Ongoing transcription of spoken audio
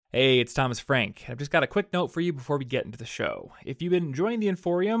Hey, it's Thomas Frank. I've just got a quick note for you before we get into the show. If you've been enjoying the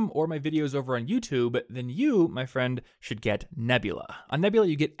Inforium or my videos over on YouTube, then you, my friend, should get Nebula. On Nebula,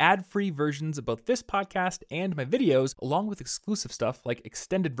 you get ad-free versions of both this podcast and my videos, along with exclusive stuff like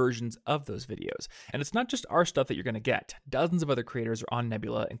extended versions of those videos. And it's not just our stuff that you're going to get. Dozens of other creators are on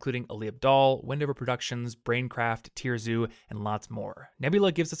Nebula, including Ali Abdaal, Wendover Productions, Braincraft, Tierzoo, and lots more.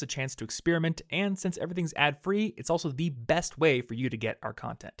 Nebula gives us a chance to experiment, and since everything's ad-free, it's also the best way for you to get our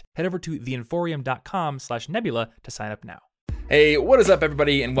content. Head over to theinforium.com/nebula to sign up now. Hey, what is up,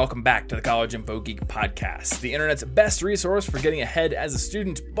 everybody, and welcome back to the College Info Geek Podcast, the internet's best resource for getting ahead as a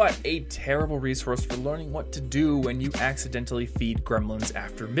student, but a terrible resource for learning what to do when you accidentally feed gremlins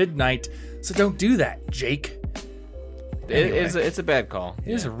after midnight. So don't do that, Jake. Anyway, it's a bad call.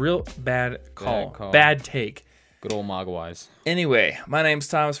 It is a real bad call. Bad take. Good old Mogwais. Anyway, my name's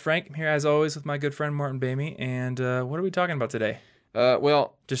Thomas Frank. I'm here as always with my good friend Martin Bamey, and what are we talking about today?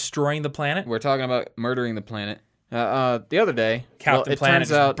 Well, destroying the planet? We're talking about murdering the planet. The other day, Captain Planet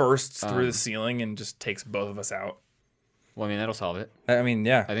just bursts through the ceiling and just takes both of us out. Well, I mean, that'll solve it. I mean,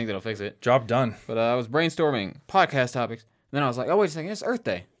 yeah. I think that'll fix it. Job done. But I was brainstorming podcast topics, and then I was like, oh, wait a second, it's Earth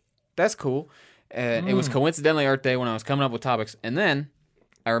Day. That's cool. And it was coincidentally Earth Day when I was coming up with topics, and then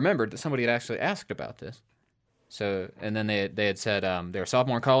I remembered that somebody had actually asked about this. So, and then they had said they're a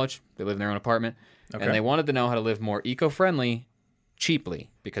sophomore in college, they live in their own apartment, and they wanted to know how to live more eco-friendly cheaply,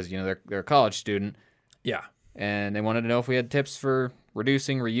 because they're a college student. Yeah. And they wanted to know if we had tips for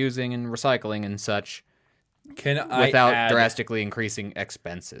reducing, reusing, and recycling and such without drastically increasing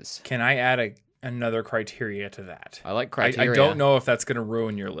expenses. Can I add another criteria to that? I like criteria. I don't know if that's going to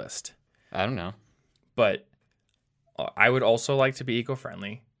ruin your list. I don't know. But I would also like to be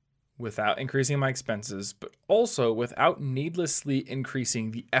eco-friendly without increasing my expenses, but also without needlessly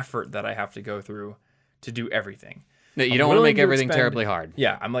increasing the effort that I have to go through to do everything. No, you don't want to make everything terribly hard.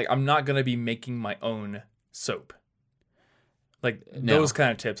 Yeah, I'm not going to be making my own soap. Those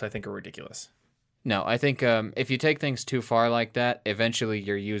kind of tips I think are ridiculous. No, I think if you take things too far like that, eventually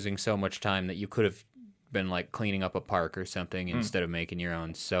you're using so much time that you could have been like cleaning up a park or something instead of making your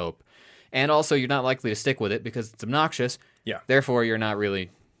own soap. And also you're not likely to stick with it because it's obnoxious. Yeah. Therefore, you're not really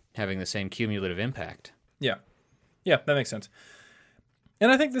having the same cumulative impact. Yeah. Yeah, that makes sense.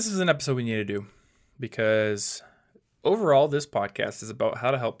 And I think this is an episode we need to do because overall, this podcast is about how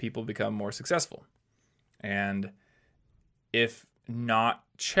to help people become more successful. And if not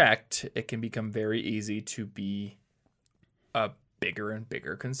checked, it can become very easy to be a bigger and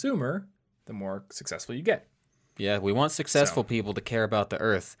bigger consumer the more successful you get. Yeah, we want successful people to care about the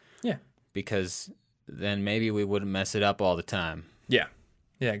earth. Yeah. Because then maybe we wouldn't mess it up all the time. Yeah.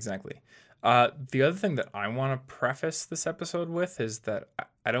 Yeah, exactly. The other thing that I want to preface this episode with is that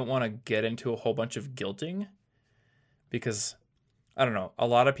I don't want to get into a whole bunch of guilting. Because, I don't know,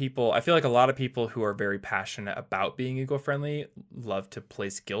 I feel like a lot of people who are very passionate about being eco-friendly love to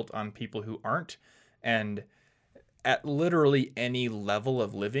place guilt on people who aren't. And at literally any level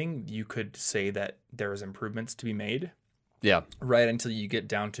of living, you could say that there's improvements to be made. Yeah. Right until you get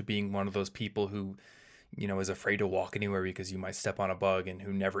down to being one of those people who, is afraid to walk anywhere because you might step on a bug and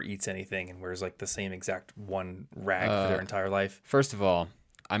who never eats anything and wears like the same exact one rag for their entire life. First of all,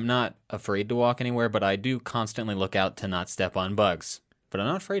 I'm not afraid to walk anywhere, but I do constantly look out to not step on bugs. But I'm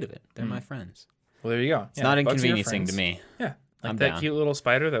not afraid of it. They're my friends. Well, there you go. It's not inconveniencing to me. Yeah. Like I'm that down. cute little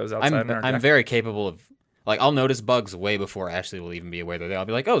spider that was outside in our I'm deck. very capable of, I'll notice bugs way before Ashley will even be aware they're there. I'll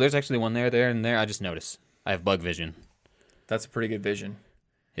be like, oh, there's actually one there, and there. I just notice. I have bug vision. That's a pretty good vision.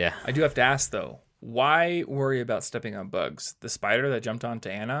 Yeah. I do have to ask, though, why worry about stepping on bugs? The spider that jumped onto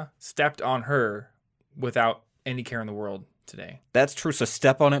Anna stepped on her without any care in the world today. That's true, so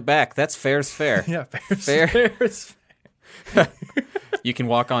step on it back. That's fair's fair. Yeah, fair's fair. You can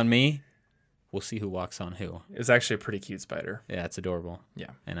walk on me. We'll see who walks on who. It's actually a pretty cute spider. Yeah, it's adorable. Yeah.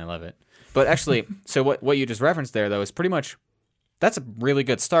 And I love it. But actually, so what you just referenced there, though, is pretty much, that's a really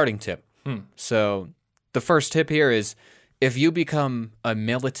good starting tip. So the first tip here is, if you become a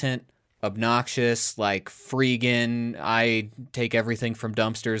militant, obnoxious, like freegan, I take everything from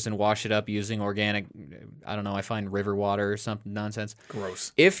dumpsters and wash it up using organic, I find river water or something nonsense.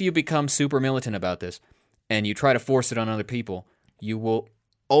 Gross. If you become super militant about this and you try to force it on other people, you will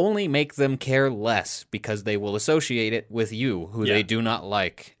only make them care less because they will associate it with you, who they do not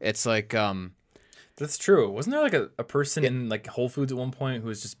like. It's like... That's true. Wasn't there like a person in like Whole Foods at one point who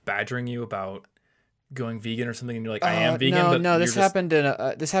was just badgering you about going vegan or something, and you're like, I am vegan. No, this happened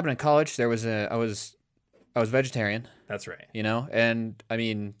in college. I was vegetarian. That's right. And I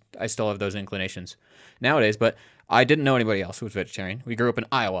mean, I still have those inclinations nowadays, but I didn't know anybody else who was vegetarian. We grew up in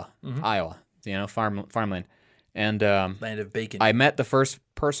Iowa, farmland, And Land of bacon. I met the first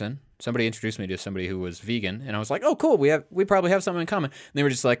person. Somebody introduced me to somebody who was vegan, and I was like, "Oh, cool. We probably have something in common." And they were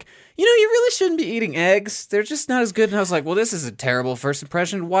just like, "You know, you really shouldn't be eating eggs. They're just not as good." And I was like, "Well, this is a terrible first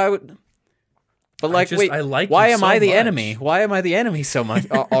impression. Why would?" But like, wait, I like why you am so I the much. enemy? Why am I the enemy so much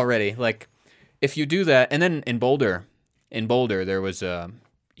already? Like, if you do that, and then in Boulder, there was a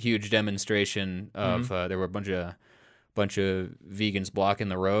huge demonstration of there were a bunch of vegans blocking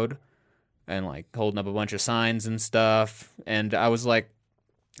the road and like holding up a bunch of signs and stuff. And I was like,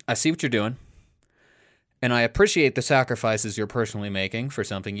 I see what you're doing, and I appreciate the sacrifices you're personally making for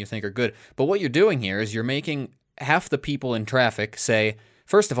something you think are good. But what you're doing here is you're making half the people in traffic say,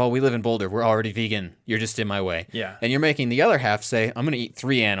 first of all, we live in Boulder. We're already vegan. You're just in my way. Yeah. And you're making the other half say, I'm going to eat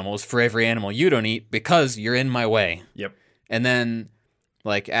 3 animals for every animal you don't eat because you're in my way. Yep. And then,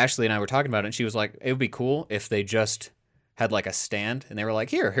 like, Ashley and I were talking about it, and she was like, it would be cool if they just had, like, a stand, and they were like,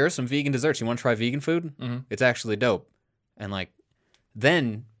 here's some vegan desserts. You want to try vegan food? Mm-hmm. It's actually dope. And, like,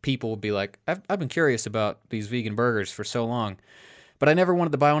 then people would be like, I've been curious about these vegan burgers for so long, but I never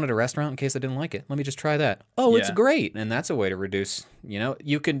wanted to buy one at a restaurant in case I didn't like it. Let me just try that. Oh, it's Yeah. great. And that's a way to reduce,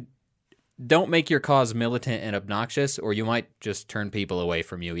 don't make your cause militant and obnoxious, or you might just turn people away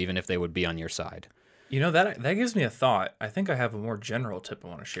from you, even if they would be on your side. You know, that gives me a thought. I think I have a more general tip I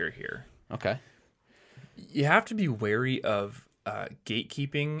want to share here. Okay. You have to be wary of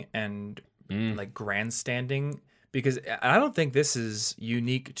gatekeeping and like grandstanding, because I don't think this is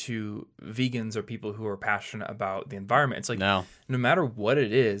unique to vegans or people who are passionate about the environment. It's like No matter what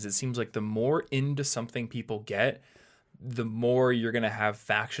it is, it seems like the more into something people get, the more you're going to have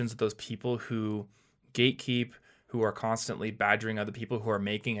factions of those people who gatekeep, who are constantly badgering other people who are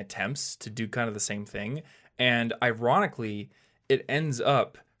making attempts to do kind of the same thing. And ironically, it ends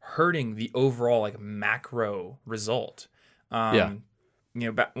up hurting the overall like macro result. Yeah. You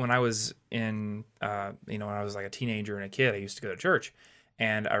know, back when I was when I was like a teenager and a kid, I used to go to church,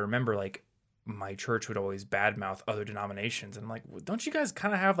 and I remember like my church would always badmouth other denominations, and I'm like, don't you guys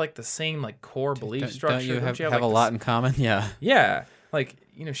kind of have like the same like core belief structure? Don't you have like, a lot in common? Yeah. Yeah. Like,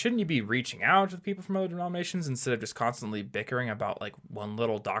 shouldn't you be reaching out to the people from other denominations instead of just constantly bickering about like one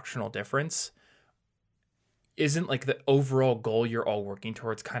little doctrinal difference? Isn't like the overall goal you're all working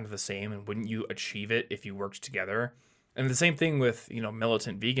towards kind of the same, and wouldn't you achieve it if you worked together? And the same thing with,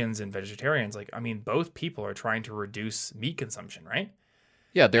 militant vegans and vegetarians. Like, I mean, both people are trying to reduce meat consumption, right?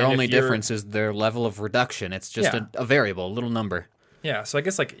 Yeah, their only difference is their level of reduction. It's just a variable, a little number. Yeah, so I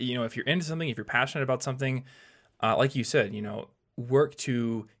guess like, if you're into something, if you're passionate about something, like you said, work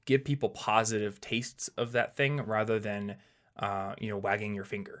to give people positive tastes of that thing rather than, wagging your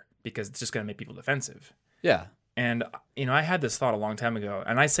finger, because it's just going to make people defensive. Yeah. And, I had this thought a long time ago,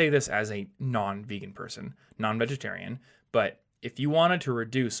 and I say this as a non-vegan person, non-vegetarian, but if you wanted to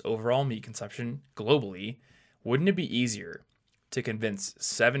reduce overall meat consumption globally, wouldn't it be easier to convince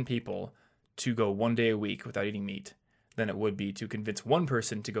 7 people to go 1 day a week without eating meat than it would be to convince one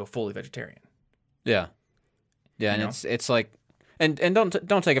person to go fully vegetarian? Yeah. Yeah, and it's like, and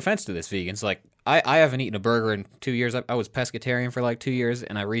don't take offense to this, vegans. Like, I haven't eaten a burger in 2 years. I was pescatarian for like 2 years,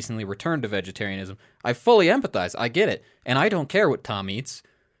 and I recently returned to vegetarianism. I fully empathize. I get it, and I don't care what Tom eats.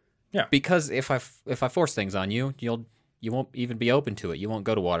 Yeah. Because if I force things on you, you won't even be open to it. You won't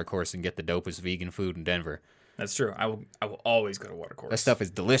go to Watercourse and get the dopest vegan food in Denver. That's true. I will always go to Watercourse. That stuff is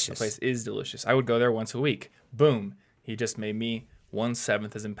delicious. The place is delicious. I would go there once a week. Boom. He just made me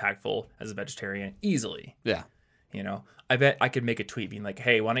 1/7 as impactful as a vegetarian easily. Yeah. I bet I could make a tweet being like,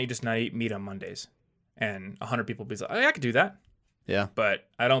 hey, why don't you just not eat meat on Mondays? And 100 people would be like, oh, yeah, I could do that. Yeah. But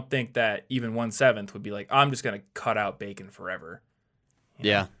I don't think that even 1/7 would be like, I'm just going to cut out bacon forever.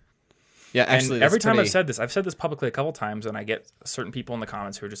 Yeah. Yeah, actually, and every time I've said this publicly a couple times, and I get certain people in the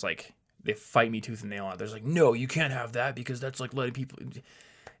comments who are just like, they fight me tooth and nail on it. They're like, no, you can't have that because that's like letting people.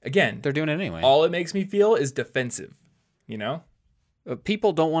 Again, they're doing it anyway. All it makes me feel is defensive,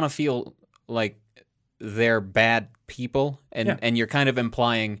 People don't want to feel like they're bad people, and you're kind of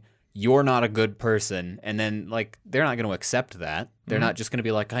implying you're not a good person, and then like they're not going to accept that. They're not just going to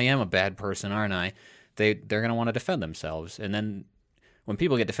be like, I am a bad person, aren't I? They're going to want to defend themselves, and then when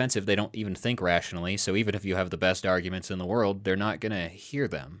people get defensive, they don't even think rationally. So even if you have the best arguments in the world, they're not going to hear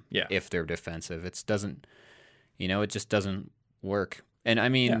them. If they're defensive, it just doesn't work. And I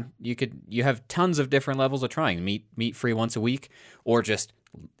mean, you have tons of different levels of trying meat free once a week, or just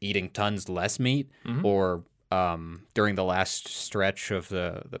eating tons less meat, or during the last stretch of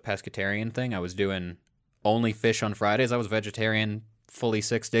the pescatarian thing, I was doing only fish on Fridays. I was vegetarian fully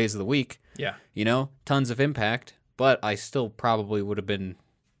 6 days of the week. Yeah. Tons of impact, but I still probably would have been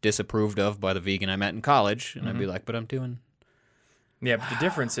disapproved of by the vegan I met in college, and I'd be like, but I'm doing Yeah, but the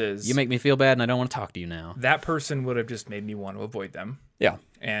difference is You make me feel bad, and I don't want to talk to you now. that person would have just made me want to avoid them. Yeah.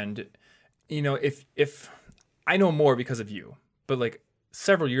 And if I know more because of you, but like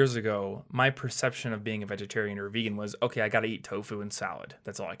several years ago, my perception of being a vegetarian or a vegan was, okay, I got to eat tofu and salad.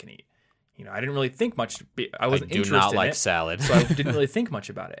 That's all I can eat. I didn't really think much. I wasn't interested not in like it, salad. so I didn't really think much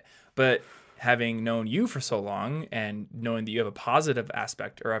about it. But having known you for so long and knowing that you have a positive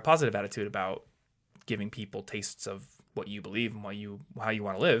aspect or a positive attitude about giving people tastes of what you believe and how you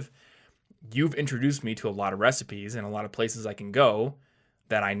want to live, you've introduced me to a lot of recipes and a lot of places I can go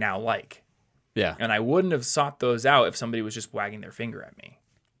that I now like. Yeah. And I wouldn't have sought those out if somebody was just wagging their finger at me.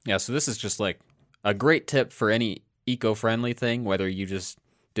 Yeah, so this is just like a great tip for any eco-friendly thing, whether you just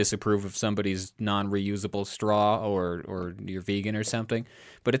disapprove of somebody's non-reusable straw or you're vegan or something.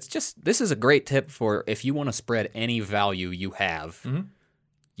 But this is a great tip for if you want to spread any value you have,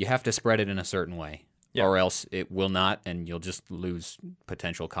 you have to spread it in a certain way. Yeah. Or else it will not, and you'll just lose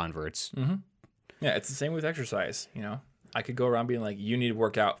potential converts. Mm-hmm. Yeah, it's the same with exercise, I could go around being like, you need to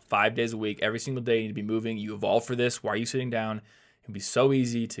work out 5 days a week, every single day you need to be moving, you evolved for this, why are you sitting down? It'd be so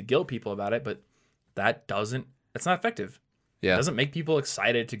easy to guilt people about it, but that's not effective. Yeah. It doesn't make people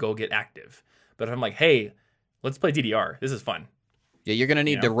excited to go get active. But if I'm like, hey, let's play DDR, this is fun. Yeah, you're going to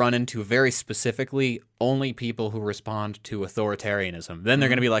need to run into very specifically only people who respond to authoritarianism. Then they're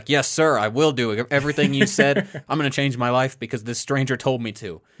going to be like, yes, sir, I will do everything you said. I'm going to change my life because this stranger told me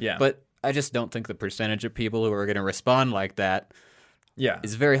to. Yeah. But I just don't think the percentage of people who are going to respond like that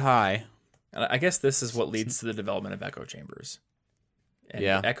is very high. And I guess this is what leads to the development of echo chambers.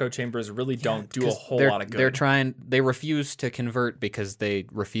 And echo chambers really don't do a whole lot of good. They refuse to convert because they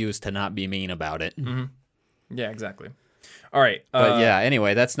refuse to not be mean about it. Mm-hmm. Yeah, exactly. All right. But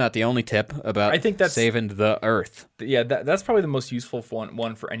anyway, that's not the only tip about saving the earth. Yeah, that's probably the most useful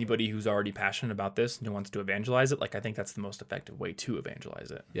one for anybody who's already passionate about this and who wants to evangelize it. Like, I think that's the most effective way to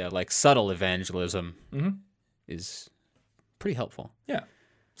evangelize it. Yeah, like subtle evangelism is pretty helpful. Yeah.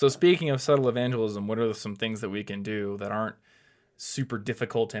 So speaking of subtle evangelism, what are some things that we can do that aren't super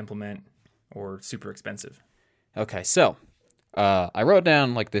difficult to implement or super expensive? Okay, so I wrote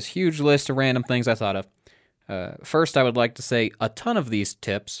down like this huge list of random things I thought of. First, I would like to say a ton of these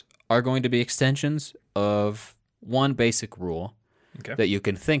tips are going to be extensions of one basic rule that you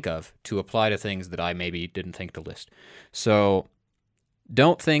can think of to apply to things that I maybe didn't think to list. So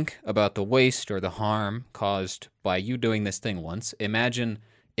don't think about the waste or the harm caused by you doing this thing once. Imagine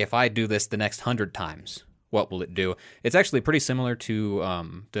if I do this the next 100 times, what will it do? It's actually pretty similar to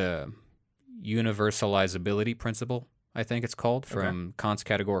the universalizability principle, I think it's called, from Kant's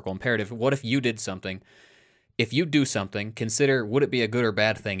categorical imperative. What if you did something? If you do something, consider, would it be a good or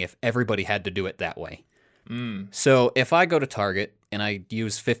bad thing if everybody had to do it that way? So if I go to Target and I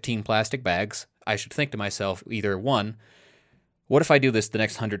use 15 plastic bags, I should think to myself, either one, what if I do this the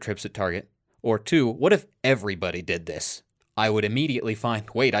next 100 trips at Target? Or two, what if everybody did this? I would immediately find,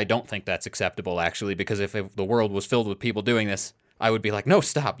 wait, I don't think that's acceptable, actually, because if the world was filled with people doing this, I would be like, no,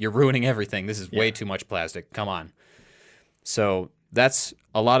 stop, you're ruining everything. This is way too much plastic. Come on. So that's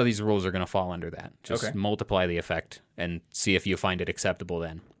a lot of these rules are going to fall under that. Just multiply the effect and see if you find it acceptable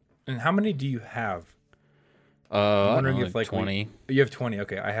then. And how many do you have? I'm wondering if like 20. You have 20.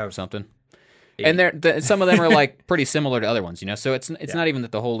 Okay, I have something. 8. And some of them are like pretty similar to other ones, So it's not even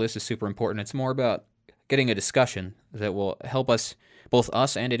that the whole list is super important. It's more about getting a discussion that will help us, both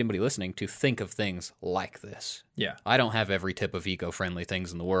us and anybody listening, to think of things like this. Yeah. I don't have every tip of eco-friendly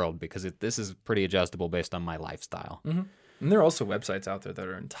things in the world because this is pretty adjustable based on my lifestyle. Mm-hmm. And there are also websites out there that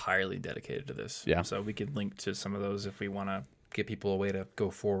are entirely dedicated to this. Yeah. So we could link to some of those if we want to get people a way to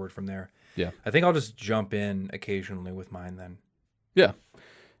go forward from there. Yeah. I think I'll just jump in occasionally with mine then. Yeah.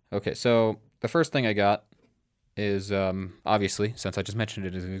 Okay, so the first thing I got is, obviously, since I just mentioned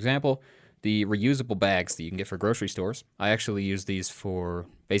it as an example, the reusable bags that you can get for grocery stores. I actually use these for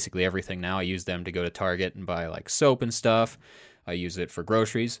basically everything now. I use them to go to Target and buy like soap and stuff. I use it for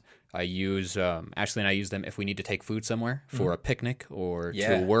groceries. I use Ashley and I use them if we need to take food somewhere for a picnic or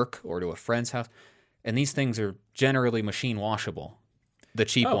to work or to a friend's house. And these things are generally machine washable, the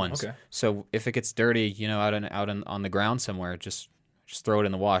cheap ones. Okay. So if it gets dirty, out on the ground somewhere, just throw it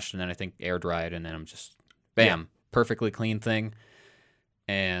in the wash, and then I think air dry it, and then I'm just perfectly clean thing.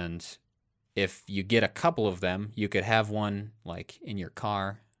 And if you get a couple of them, you could have one like in your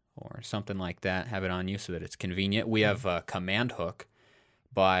car or something like that, have it on you so that it's convenient. We have a command hook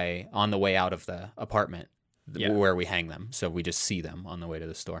on the way out of the apartment where we hang them, so we just see them on the way to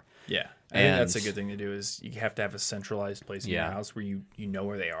the store. Yeah, I think that's a good thing to do. Is you have to have a centralized place in your house where you know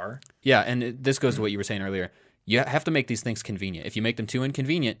where they are. Yeah, and this goes to what you were saying earlier. You have to make these things convenient. If you make them too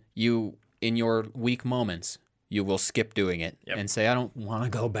inconvenient, in your weak moments, you will skip doing it Yep. and say, I don't want to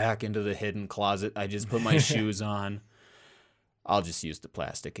go back into the hidden closet. I just put my shoes on. I'll just use the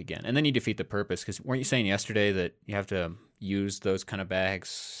plastic again. And then you defeat the purpose, because weren't you saying yesterday that you have to use those kind of bags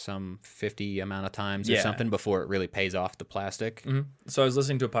some 50 amount of times or Yeah. something before it really pays off the plastic? Mm-hmm. So I was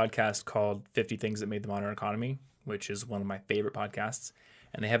listening to a podcast called 50 Things That Made the Modern Economy, which is one of my favorite podcasts.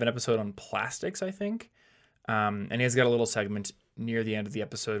 And they have an episode on plastics, I think. And he's got a little segment near the end of the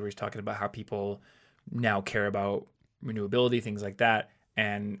episode where he's talking about how people now care about renewability, things like that.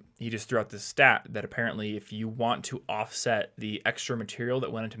 And he just threw out this stat that apparently if you want to offset the extra material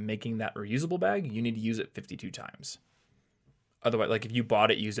that went into making that reusable bag, you need to use it 52 times. Otherwise, like if you bought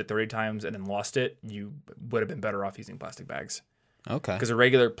it, used it 30 times, and then lost it, you would have been better off using plastic bags. Okay. Because a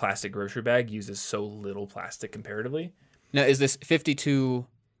regular plastic grocery bag uses so little plastic comparatively. Now, is this 52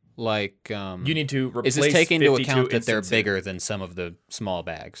 like... You need to replace is this taking into 52 account that they're instances. bigger than some of the small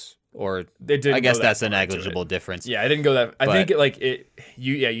bags? Or They didn't I guess go that that's a far into negligible it. difference. Yeah, I didn't go that. I But- think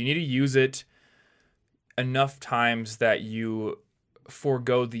you need to use it enough times that you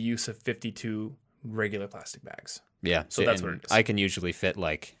forego the use of 52 regular plastic bags. Yeah. So that's what and it is. I can usually fit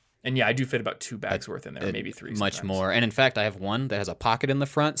like And yeah, I do fit about 2 bags worth in there, maybe 3. much sometimes. more. And in fact, I have one that has a pocket in the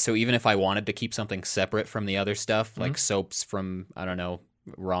front. So even if I wanted to keep something separate from the other stuff, like soaps from, I don't know,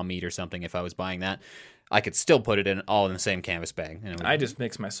 raw meat or something, if I was buying that, I could still put it in all in the same canvas bag. And it would- I just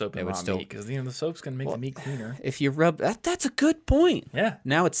mix my soap and would raw still- meat because the soap's gonna make the meat cleaner. if you rub that's a good point. Yeah,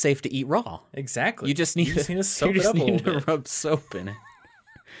 Now it's safe to eat raw. exactly. You just need to soak you it just up a need little to bit. rub soap in it.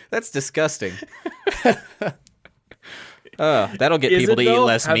 That's disgusting. That'll get Is people it, to eat though?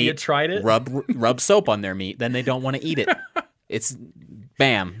 less Have meat. you tried it? Rub soap on their meat, then they don't want to eat it. It's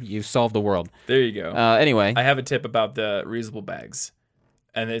bam, you solved the world. There you go. Anyway, I have a tip about the reusable bags,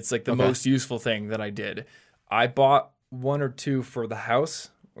 and it's like the most useful thing that I did. I bought 1 or 2 for the house,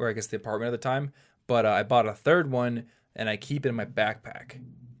 or I guess the apartment at the time, but I bought a third one, and I keep it in my backpack.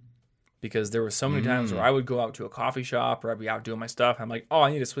 Because there were so many times where I would go out to a coffee shop or I'd be out doing my stuff. I'm like, oh,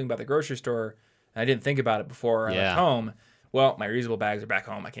 I need to swing by the grocery store. And I didn't think about it before I Yeah. left home. Well, my reusable bags are back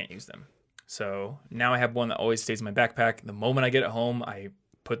home. I can't use them. So now I have one that always stays in my backpack. The moment I get it home, I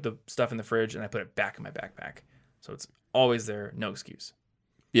put the stuff in the fridge and I put it back in my backpack. So it's always there, no excuse.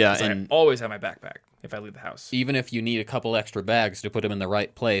 yeah, 'Cause and I always have my backpack if I leave the house. even if you need a couple extra bags to put them in the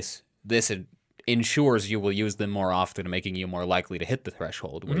right place, this ensures you will use them more often, making you more likely to hit the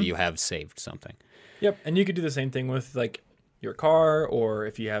threshold where you have saved something. Yep, and you could do the same thing with like your car, or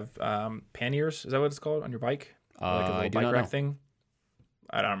if you have panniers. Is that what it's called on your bike? Or like a I little do bike not rack know. thing.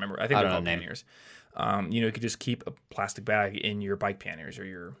 I don't remember. I think I they're don't called know. panniers. You could just keep a plastic bag in your bike panniers or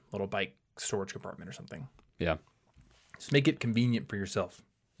your little bike storage compartment or something. Yeah. Just make it convenient for yourself.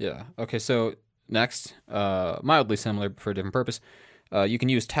 Yeah. Okay, so next, mildly similar for a different purpose. You can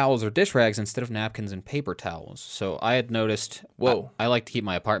use towels or dish rags instead of napkins and paper towels. So I had noticed. Whoa. I like to keep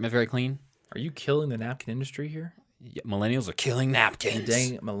my apartment very clean. Are you killing the napkin industry here? Yeah, millennials are killing napkins.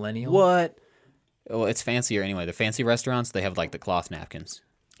 Dang millennial. What? Well, it's fancier anyway. The fancy restaurants, they have like the cloth napkins.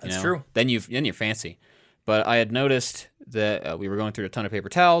 That's true. Then you're fancy. But I had noticed that we were going through a ton of paper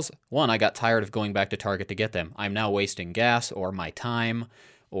towels. One, I got tired of going back to Target to get them. I'm now wasting gas or my time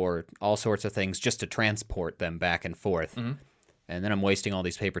or all sorts of things just to transport them back and forth. Mm-hmm. And then I'm wasting all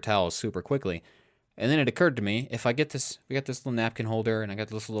these paper towels super quickly. And then it occurred to me, if I get this, we got this little napkin holder and I got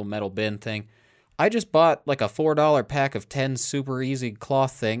this little metal bin thing. I just bought like a $4 pack of 10 super easy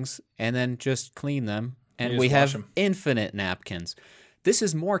cloth things and then just clean them. And You we just wash have 'em. infinite napkins. This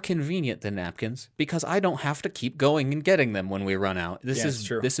is more convenient than napkins because I don't have to keep going and getting them when we run out. Yeah, it's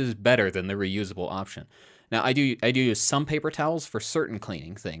true. This is better than the reusable option. Now I do use some paper towels for certain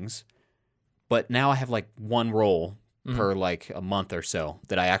cleaning things, but now I have like one roll Mm-hmm. per like a month or so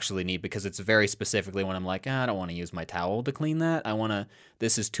that I actually need because it's very specifically when I'm like, I don't want to use my towel to clean that.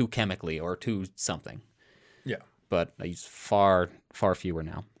 This is too chemically or too something. Yeah. But I use far fewer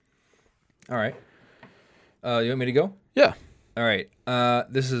now. All right. You want me to go? Yeah. All right.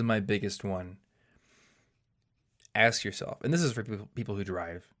 This is my biggest one. Ask yourself, and this is for people who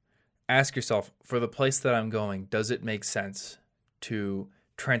drive. Ask yourself, for the place that I'm going, does it make sense to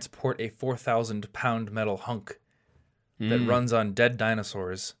transport a 4,000-pound metal hunk that runs on dead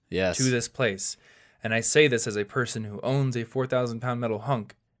dinosaurs Yes. to this place? And I say this as a person who owns a 4,000-pound metal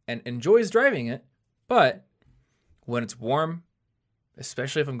hunk and enjoys driving it, but when it's warm,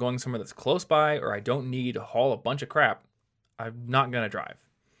 especially if I'm going somewhere that's close by or I don't need to haul a bunch of crap, I'm not going to drive.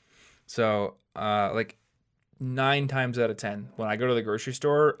 So, like 9 times out of 10, when I go to the grocery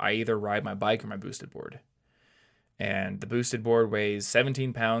store, I either ride my bike or my boosted board. And the boosted board weighs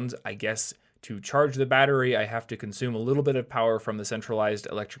 17 pounds. I guess to charge the battery, I have to consume a little bit of power from the centralized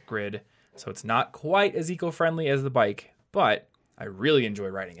electric grid. So it's not quite as eco-friendly as the bike, but I really enjoy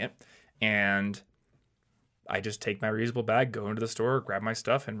riding it. And I just take my reusable bag, go into the store, grab my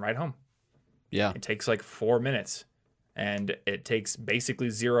stuff, and ride home. Yeah. It takes like 4 minutes, and it takes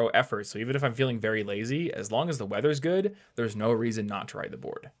basically zero effort. So even if I'm feeling very lazy, as long as the weather's good, there's no reason not to ride the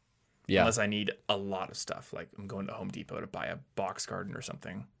board. Yeah. Unless I need a lot of stuff, like I'm going to Home Depot to buy a box garden or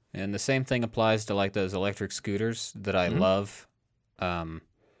something. And the same thing applies to like those electric scooters that I love.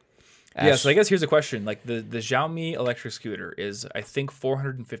 Yeah, so I guess here's a question. Like the Xiaomi electric scooter is, I think,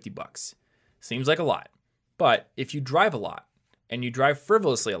 $450. Seems like a lot. But if you drive a lot and you drive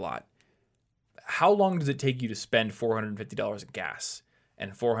frivolously a lot, how long does it take you to spend $450 in gas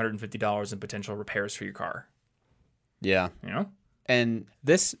and $450 in potential repairs for your car? Yeah. You know? And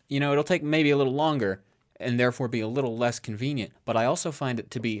this, it'll take maybe a little longer and therefore be a little less convenient. But I also find it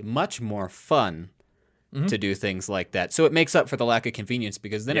to be much more fun to do things like that. So it makes up for the lack of convenience,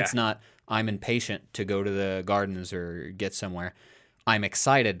 because then it's not, I'm impatient to go to the gardens or get somewhere. I'm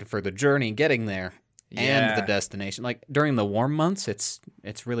excited for the journey getting there and the destination. Like during the warm months, it's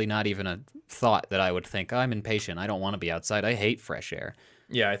really not even a thought that I would think, I'm impatient. I don't want to be outside. I hate fresh air.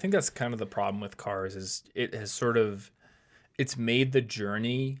 Yeah, I think that's kind of the problem with cars, is it has it's made the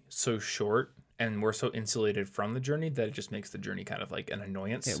journey so short, and we're so insulated from the journey that it just makes the journey kind of like an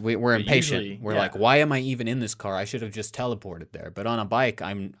annoyance. Yeah, we're impatient. We're like, why am I even in this car? I should have just teleported there. But on a bike,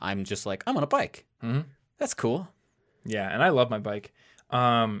 I'm just like, I'm on a bike. Mm-hmm. That's cool. Yeah, and I love my bike.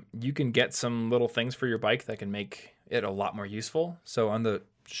 You can get some little things for your bike that can make it a lot more useful. So on the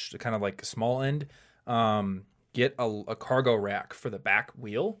kind of like small end, get a cargo rack for the back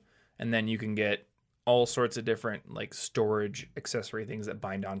wheel, and then you can get all sorts of different like storage accessory things that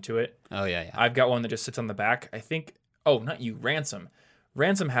bind onto it. Oh yeah. I've got one that just sits on the back. I think, not you, Ransom.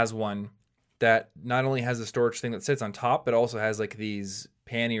 Ransom has one that not only has a storage thing that sits on top, but also has like these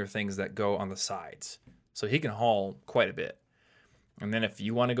pannier things that go on the sides. So he can haul quite a bit. And then if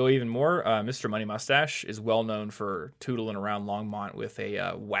you want to go even more, Mr. Money Mustache is well known for tootling around Longmont with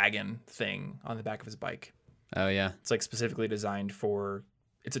a wagon thing on the back of his bike. Oh yeah. It's like specifically designed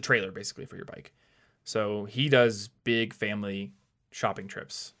it's a trailer basically for your bike. So he does big family shopping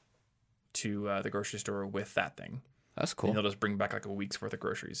trips to the grocery store with that thing. That's cool. And he'll just bring back like a week's worth of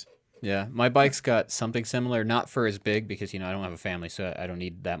groceries. Yeah, my bike's got something similar, not for as big because, I don't have a family, so I don't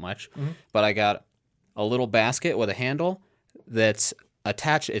need that much. Mm-hmm. But I got a little basket with a handle that's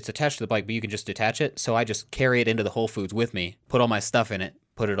attached. It's attached to the bike, but you can just detach it. So I just carry it into the Whole Foods with me, put all my stuff in it,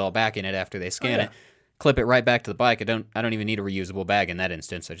 put it all back in it after they scan it, clip it right back to the bike. I don't even need a reusable bag in that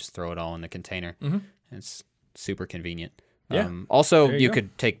instance. I just throw it all in the container. Mm-hmm. It's super convenient. Yeah. Also, you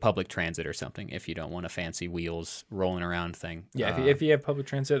could take public transit or something if you don't want a fancy wheels rolling around thing. Yeah, if you have public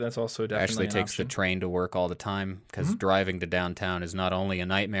transit, that's also definitely actually takes the train to work all the time, because driving to downtown is not only a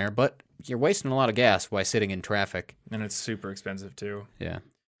nightmare, but you're wasting a lot of gas while sitting in traffic. And it's super expensive too. Yeah.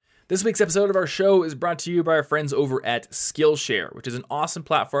 This week's episode of our show is brought to you by our friends over at Skillshare, which is an awesome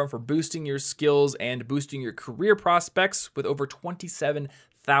platform for boosting your skills and boosting your career prospects with over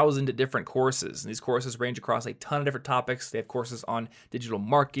 27,000 different courses. And these courses range across a ton of different topics. They have courses on digital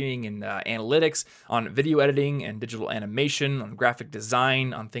marketing and analytics, on video editing and digital animation, on graphic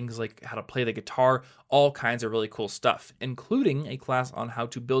design, on things like how to play the guitar, all kinds of really cool stuff, including a class on how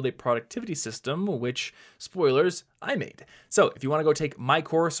to build a productivity system, which, spoilers, I made. So if you want to go take my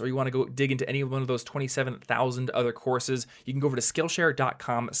course, or you want to go dig into any one of those 27,000 other courses, you can go over to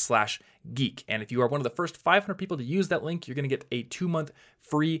Skillshare.com/geek. And if you are one of the first 500 people to use that link, you're going to get a 2-month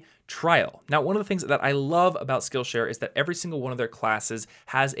free trial. Now, one of the things that I love about Skillshare is that every single one of their classes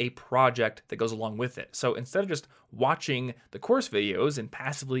has a project that goes along with it. So instead of just watching the course videos and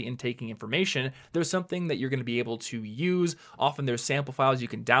passively intaking information, there's something that you're going to be able to use. Often there's sample files you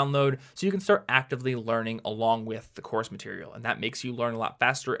can download, so you can start actively learning along with the course material. And that makes you learn a lot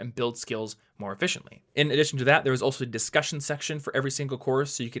faster and build skills more efficiently. In addition to that, there is also a discussion section for every single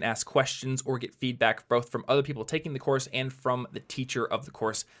course, so you can ask questions or get feedback both from other people taking the course and from the teacher of the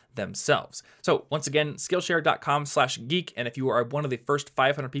course themselves. So once again, Skillshare.com/geek. And if you are one of the first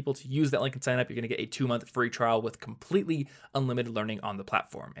 500 people to use that link and sign up, you're going to get a 2-month free trial with completely unlimited learning on the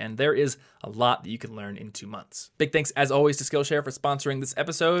platform. And there is a lot that you can learn in 2 months. Big thanks, as always, to Skillshare for sponsoring this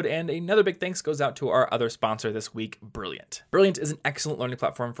episode. And another big thanks goes out to our other sponsor this week, Brilliant. Brilliant is an excellent learning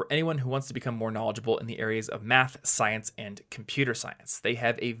platform for anyone who wants to become become more knowledgeable in the areas of math, science, and computer science. They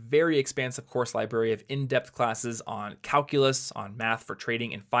have a very expansive course library of in-depth classes on calculus, on math for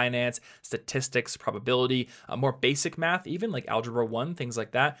trading and finance, statistics, probability, more basic math, even like Algebra 1, things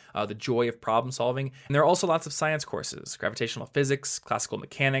like that, the joy of problem solving. And there are also lots of science courses, gravitational physics, classical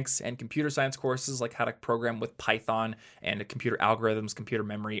mechanics, and computer science courses like how to program with Python and computer algorithms, computer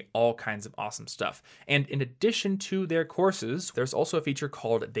memory, all kinds of awesome stuff. And in addition to their courses, there's also a feature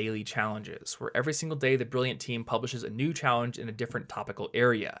called Daily Challenges, where every single day the Brilliant team publishes a new challenge in a different topical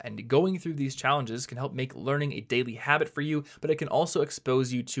area. And going through these challenges can help make learning a daily habit for you, but it can also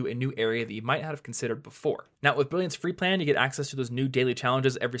expose you to a new area that you might not have considered before. Now, with Brilliant's free plan, you get access to those new daily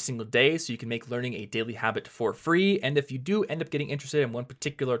challenges every single day, so you can make learning a daily habit for free. And if you do end up getting interested in one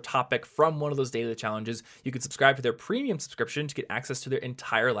particular topic from one of those daily challenges, you can subscribe to their premium subscription to get access to their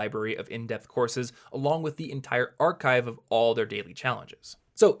entire library of in-depth courses, along with the entire archive of all their daily challenges.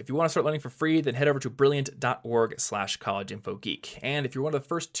 So if you want to start learning for free, then head over to brilliant.org/collegeinfogeek. And if you're one of the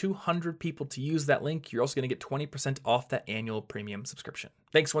first 200 people to use that link, you're also going to get 20% off that annual premium subscription.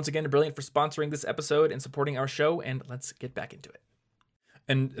 Thanks once again to Brilliant for sponsoring this episode and supporting our show, and let's get back into it.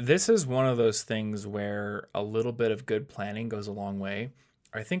 And this is one of those things where a little bit of good planning goes a long way.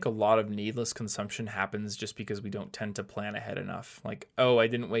 I think a lot of needless consumption happens just because we don't tend to plan ahead enough. Like, oh, I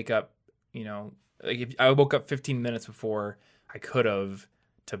didn't wake up, like if I woke up 15 minutes before I could have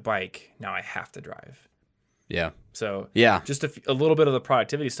to bike. Now I have to drive. Yeah. So yeah, just a little bit of the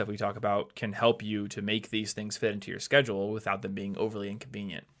productivity stuff we talk about can help you to make these things fit into your schedule without them being overly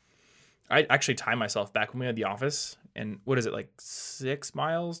inconvenient. I actually time myself back when we had the office, and what is it, like 6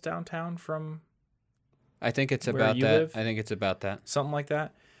 miles downtown from I think it's where about you that. live? I think it's about that. Something like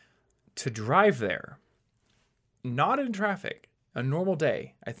that. To drive there, not in traffic, a normal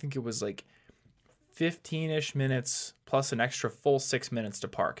day, I think it was like 15-ish minutes plus an extra full 6 minutes to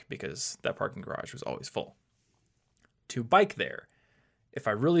park because that parking garage was always full. To bike there, if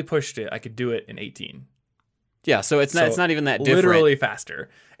I really pushed it, I could do it in 18. Yeah, so it's not even that different. Literally faster.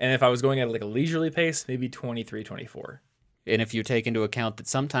 And if I was going at like a leisurely pace, maybe 23, 24. And if you take into account that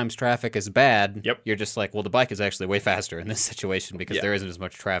sometimes traffic is bad, Yep. You're just like, well, the bike is actually way faster in this situation because there isn't as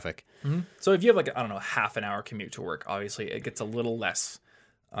much traffic. Mm-hmm. So if you have like, I don't know, half an hour commute to work, obviously it gets a little less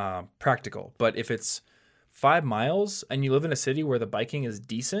practical. But if it's 5 miles and you live in a city where the biking is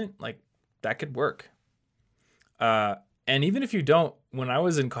decent, like that could work. And even if you don't, when I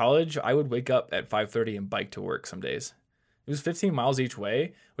was in college, I would wake up at 5:30 and bike to work some days. It was 15 miles each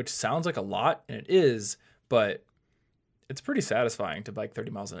way, which sounds like a lot, and it is, but it's pretty satisfying to bike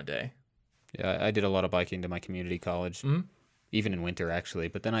 30 miles in a day. Yeah, I did a lot of biking to my community college, even in winter, actually.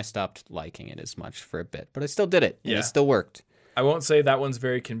 But then I stopped liking it as much for a bit. But I still did it, and it still worked. I won't say that one's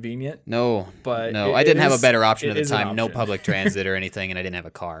very convenient. No, but I didn't have a better option at the time. No option. public transit or anything, and I didn't have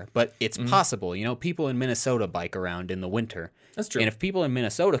a car. But it's possible. People in Minnesota bike around in the winter. That's true. And if people in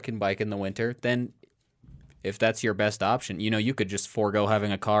Minnesota can bike in the winter, then if that's your best option, you could just forego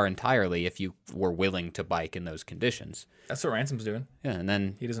having a car entirely if you were willing to bike in those conditions. That's what Ransom's doing. Yeah, and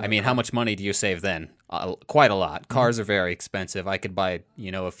then, He doesn't I have mean, a how car. much money do you save then? Quite a lot. Cars are very expensive. I could buy,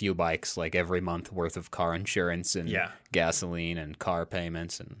 a few bikes like every month worth of car insurance and gasoline and car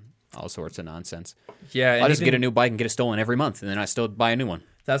payments and all sorts of nonsense. Yeah. I'll just get a new bike and get it stolen every month, and then I still buy a new one.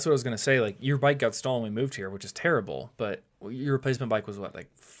 That's what I was going to say. Like, your bike got stolen when we moved here, which is terrible, but your replacement bike was what, like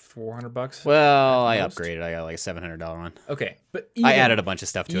 $400? Well, I most? upgraded. I got like a $700 one. Okay. But I added a bunch of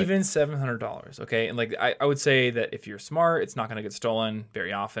stuff to it. Even $700, okay? And like I would say that if you're smart, it's not going to get stolen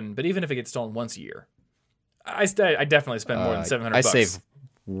very often. But even if it gets stolen once a year, I definitely spend more than $700. I save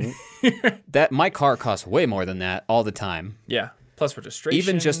that. My car costs way more than that all the time. Yeah. Plus registration.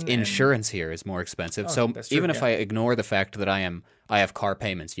 Even just and- insurance here is more expensive. So that's true, even if yeah. I ignore the fact that I have car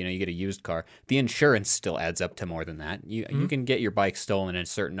payments, you get a used car, the insurance still adds up to more than that. You can get your bike stolen a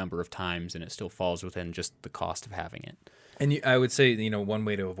certain number of times, and it still falls within just the cost of having it. And I would say, one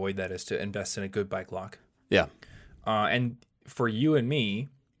way to avoid that is to invest in a good bike lock. Yeah. And for you and me,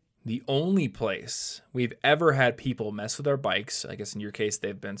 the only place we've ever had people mess with our bikes, I guess in your case,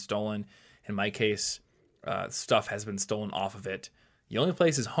 they've been stolen. In my case, stuff has been stolen off of it. The only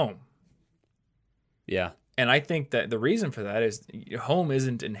place is home. Yeah. And I think that the reason for that is home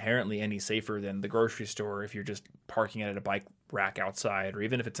isn't inherently any safer than the grocery store if you're just parking it at a bike rack outside, or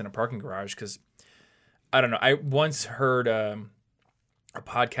even if it's in a parking garage. Because, I don't know, I once heard a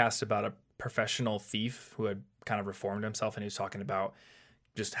podcast about a professional thief who had kind of reformed himself, and he was talking about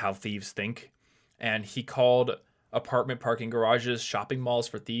just how thieves think. And he called apartment parking garages shopping malls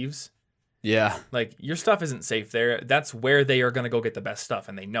for thieves. Yeah. Like, your stuff isn't safe there. That's where they are going to go get the best stuff,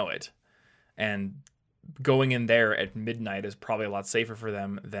 and they know it. And going in there at midnight is probably a lot safer for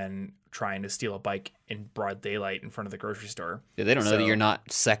them than trying to steal a bike in broad daylight in front of the grocery store. Yeah, they don't know that you're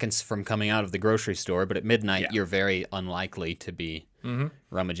not seconds from coming out of the grocery store, but at midnight, Yeah. you're very unlikely to be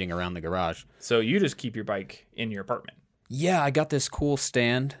rummaging around the garage. So you just keep your bike in your apartment. Yeah, I got this cool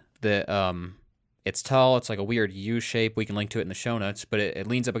stand that it's tall. It's like a weird U shape. We can link to it in the show notes, but it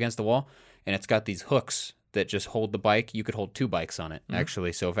leans up against the wall, and it's got these hooks that just hold the bike. You could hold 2 bikes on it,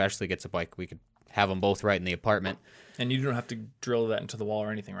 actually. So if Ashley gets a bike, we could have them both right in the apartment. And you don't have to drill that into the wall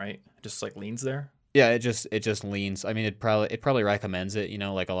or anything, right? It just like leans there. Yeah, it just leans. I mean, it probably recommends it. You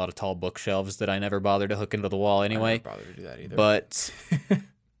know, like a lot of tall bookshelves that I never bother to hook into the wall anyway. I don't bother to do that either. But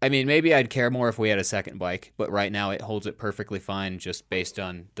I mean, maybe I'd care more if we had a second bike. But right now, it holds it perfectly fine, just based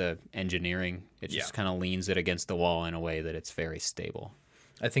on the engineering. It just kind of leans it against the wall in a way that it's very stable.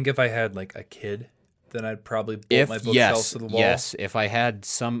 I think if I had like a kid, then I'd probably bolt my bookshelves to the wall. Yes, if I had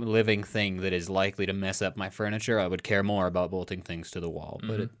some living thing that is likely to mess up my furniture, I would care more about bolting things to the wall.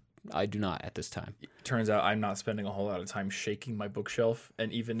 But I do not at this time. Turns out I'm not spending a whole lot of time shaking my bookshelf,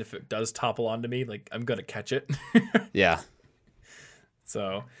 and even if it does topple onto me, like I'm gonna catch it. Yeah.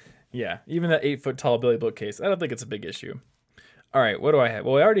 So, yeah, even that 8-foot tall Billy bookcase, I don't think it's a big issue. All right, what do I have?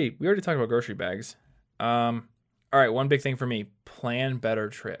 Well, we already talked about grocery bags. All right, one big thing for me: plan better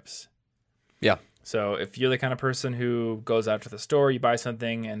trips. Yeah. So if you're the kind of person who goes out to the store, you buy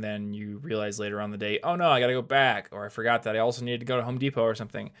something, and then you realize later on the day, oh no, I got to go back, or I forgot that I also needed to go to Home Depot or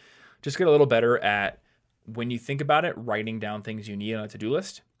something. Just get a little better at, when you think about it, writing down things you need on a to-do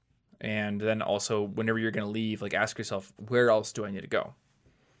list. And then also, whenever you're going to leave, like ask yourself, where else do I need to go?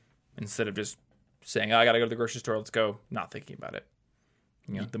 Instead of just saying, oh, I got to go to the grocery store, let's go, not thinking about it.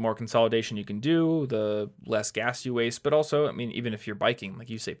 You know, the more consolidation you can do, the less gas you waste. But also, I mean, even if you're biking,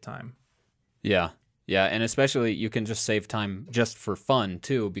 like you save time. Yeah. Yeah, and especially you can just save time just for fun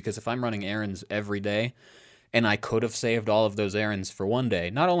too, because if I'm running errands every day and I could have saved all of those errands for one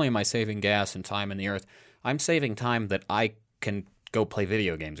day, not only am I saving gas and time in the earth, I'm saving time that I can go play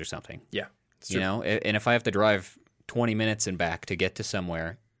video games or something. Yeah. You know, and if I have to drive 20 minutes and back to get to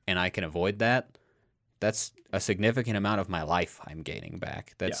somewhere and I can avoid that, that's a significant amount of my life I'm gaining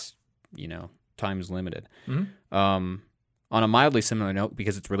back. That's, you know, time's limited. On a mildly similar note,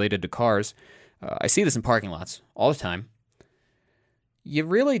 because it's related to cars, I see this in parking lots all the time. You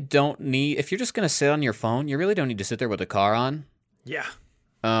really don't need, if you're just going to sit on your phone, you really don't need to sit there with the car on. Yeah.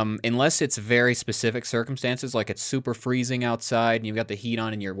 Unless it's very specific circumstances, like it's super freezing outside and you've got the heat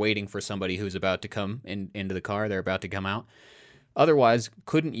on and you're waiting for somebody who's about to come into the car, they're about to come out. Otherwise,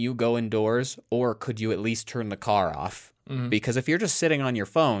 couldn't you go indoors, or could you at least turn the car off? Because if you're just sitting on your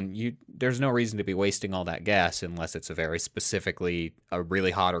phone, there's no reason to be wasting all that gas unless it's a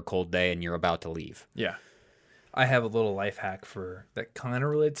really hot or cold day and you're about to leave. Yeah. I have a little life hack that kind of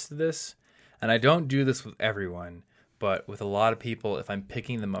relates to this. And I don't do this with everyone, but with a lot of people, if I'm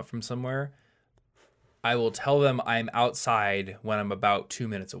picking them up from somewhere, I will tell them I'm outside when I'm about 2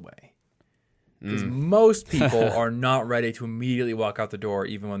 minutes away. Because most people are not ready to immediately walk out the door,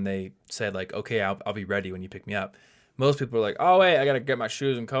 even when they said, like, okay, I'll be ready when you pick me up. Most people are like, oh, wait, I got to get my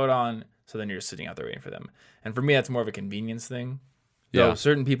shoes and coat on. So then you're just sitting out there waiting for them. And for me, that's more of a convenience thing. Yeah. Though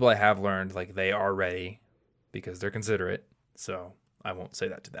certain people I have learned, like, they are ready because they're considerate. So I won't say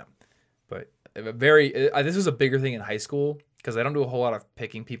that to them. But this was a bigger thing in high school, because I don't do a whole lot of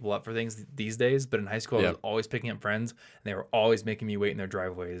picking people up for things these days. But in high school, I was always picking up friends, and they were always making me wait in their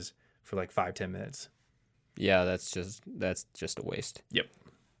driveways for like 5-10 minutes. Yeah, that's just a waste. Yep.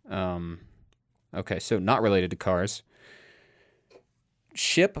 Okay, so not related to cars.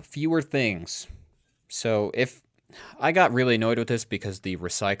 Ship fewer things. So if I got really annoyed with this because the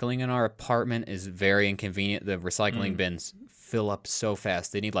recycling in our apartment is very inconvenient. The recycling bins fill up so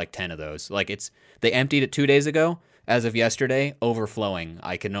fast. They need like 10 of those. Like they emptied it 2 days ago. As of yesterday, overflowing.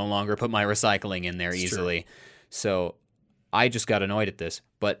 I can no longer put my recycling in there easily. So I just got annoyed at this.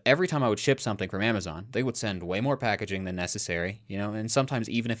 But every time I would ship something from Amazon, they would send way more packaging than necessary, you know, and sometimes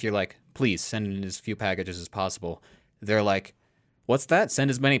even if you're like, please send in as few packages as possible, they're like, what's that?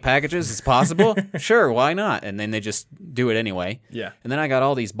 Send as many packages as possible? Sure, why not? And then they just do it anyway. Yeah. And then I got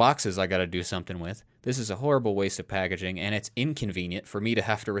all these boxes I got to do something with. This is a horrible waste of packaging, and it's inconvenient for me to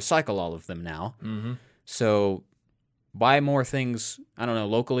have to recycle all of them now. So buy more things. I don't know,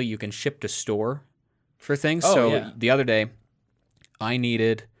 locally you can ship to store for things. The other day, I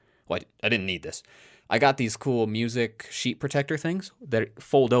needed, I didn't need this. I got these cool music sheet protector things that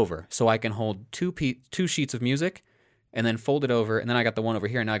fold over, so I can hold two sheets of music and then fold it over, and then I got the one over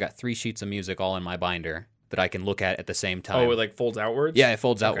here, and now I got 3 sheets of music all in my binder that I can look at the same time. Oh, it like folds outwards? Yeah, it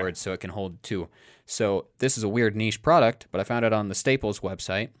folds outwards, so it can hold 2. So this is a weird niche product, but I found it on the Staples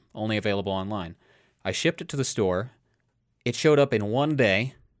website, only available online. I shipped it to the store. It showed up in one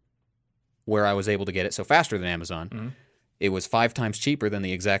day where I was able to get it, so faster than Amazon. Mm-hmm. It was 5 times cheaper than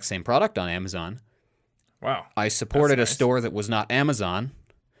the exact same product on Amazon. Wow. I supported That's a nice. store that was not Amazon,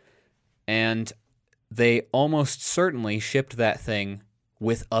 and they almost certainly shipped that thing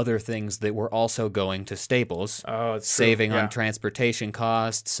with other things that were also going to Staples, Oh, it's true. saving Yeah. on transportation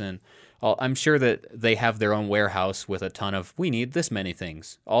costs. And I'm sure that they have their own warehouse with a ton of, we need this many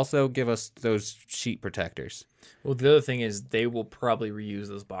things. Also, give us those sheet protectors. Well, the other thing is they will probably reuse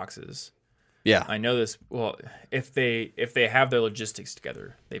those boxes. Yeah. I know this. Well, if they have their logistics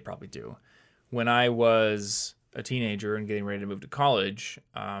together, they probably do. When I was a teenager and getting ready to move to college,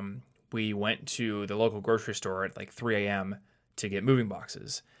 we went to the local grocery store at like 3 a.m. to get moving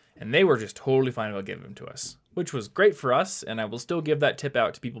boxes, and they were just totally fine about giving them to us, which was great for us. And I will still give that tip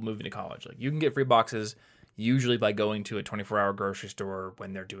out to people moving to college. Like, you can get free boxes usually by going to a 24-hour grocery store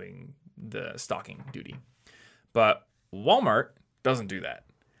when they're doing the stocking duty. But Walmart doesn't do that.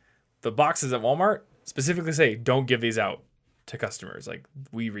 The boxes at Walmart specifically say, don't give these out to customers. Like,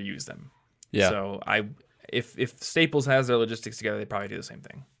 we reuse them. Yeah. So if Staples has their logistics together, they probably do the same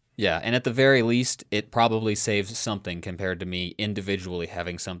thing. Yeah, and at the very least, it probably saves something compared to me individually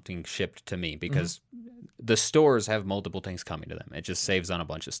having something shipped to me, because the stores have multiple things coming to them. It just saves on a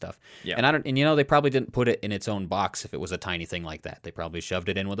bunch of stuff. Yeah. And you know, they probably didn't put it in its own box if it was a tiny thing like that. They probably shoved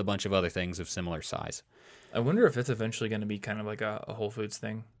it in with a bunch of other things of similar size. I wonder if it's eventually going to be kind of like a Whole Foods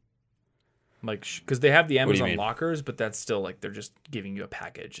thing. Like, because they have the What do you Amazon mean? lockers, but that's still like they're just giving you a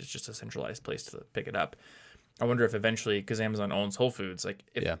package. It's just a centralized place to pick it up. I wonder if eventually, because Amazon owns Whole Foods, like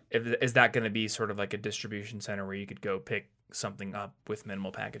if is that going to be sort of like a distribution center where you could go pick something up with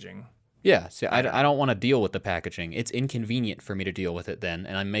minimal packaging? Yeah, see, I don't want to deal with the packaging. It's inconvenient for me to deal with it then,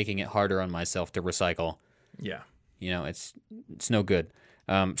 and I'm making it harder on myself to recycle. Yeah. You know, it's no good.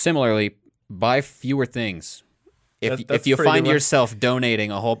 Similarly, buy fewer things. That's If you pretty find good one. yourself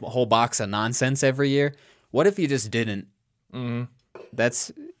donating a whole box of nonsense every year, what if you just didn't? Mm-hmm.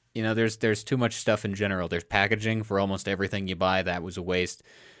 That's, you know, there's too much stuff in general. There's packaging for almost everything you buy. That was a waste.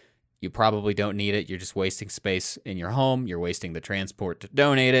 You probably don't need it. You're just wasting space in your home. You're wasting the transport to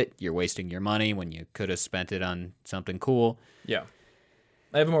donate it. You're wasting your money when you could have spent it on something cool. Yeah.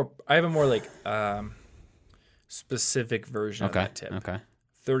 I have a more like specific version of that tip. Okay.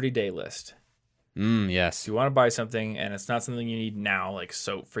 30-day list. Yes. If you want to buy something and it's not something you need now, like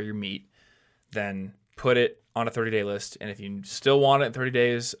soap for your meat, then put it on a 30-day list. And if you still want it in 30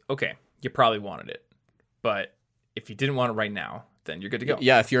 days, okay, you probably wanted it. But if you didn't want it right now, then you're good to go.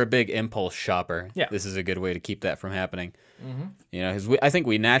 Yeah, if you're a big impulse shopper, Yeah. this is a good way to keep that from happening. You know, 'cause I think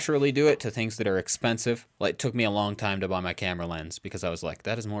we naturally do it to things that are expensive. Like, it took me a long time to buy my camera lens because I was like,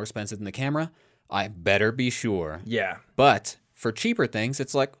 that is more expensive than the camera. I better be sure. Yeah. But for cheaper things,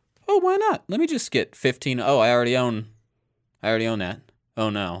 it's like, oh, why not? Let me just get 15. Oh, I already own that.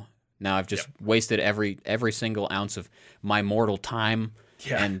 Oh no. Now I've just wasted every single ounce of my mortal time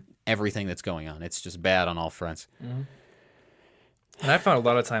and everything that's going on. It's just bad on all fronts. And I found a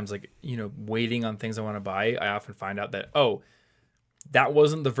lot of times, like, you know, waiting on things I want to buy, I often find out that, oh, that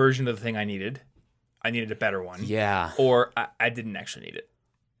wasn't the version of the thing I needed. I needed a better one. Yeah. Or I didn't actually need it.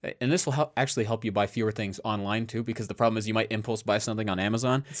 And this will actually help you buy fewer things online too, because the problem is you might impulse buy something on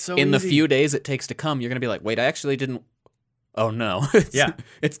Amazon. It's so In the easy. few days it takes to come, you're going to be like, wait, I actually didn't. Oh no. Yeah.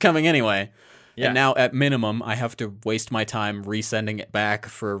 It's coming anyway. Yeah. And now at minimum, I have to waste my time resending it back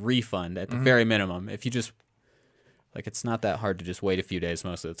for a refund at the very minimum. If you just, like, it's not that hard to just wait a few days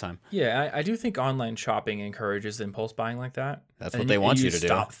most of the time. Yeah, I do think online shopping encourages impulse buying like that. That's And what they want you to do.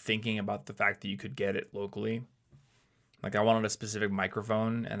 Stop thinking about the fact that you could get it locally. Like, I wanted a specific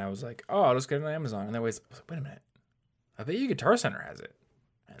microphone, and I was like, oh, I'll just get it on Amazon. And I was like, wait a minute. I bet you Guitar Center has it.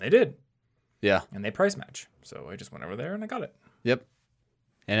 And they did. Yeah. And they price match. So I just went over there and I got it. Yep.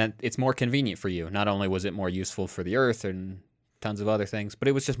 And it's more convenient for you. Not only was it more useful for the earth and tons of other things, but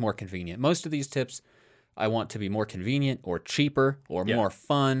it was just more convenient. Most of these tips I want to be more convenient or cheaper or more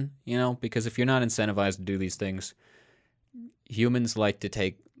fun, you know, because if you're not incentivized to do these things, humans like to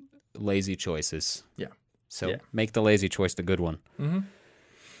take lazy choices. Yeah. So make the lazy choice the good one.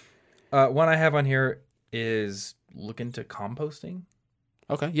 One I have on here is look into composting.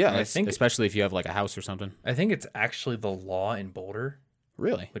 Okay. Yeah. And I think- especially if you have like a house or something. I think it's actually the law in Boulder,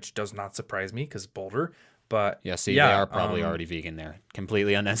 Really? which does not surprise me because Boulder. But Yeah. See, they are probably already vegan there.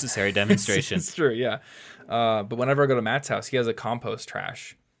 Completely unnecessary demonstration. It's true, yeah. But whenever I go to Matt's house, he has a compost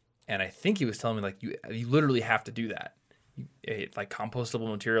trash, and I think he was telling me like you literally have to do that. Like compostable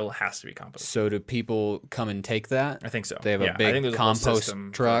material has to be composted. So do people come and take that? I think so. They have Yeah, a I think big there's a whole compost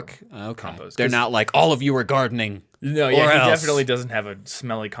system for truck. Okay. compost. They're 'Cause- not like all of you are gardening. No, Or yeah, he else. definitely doesn't have a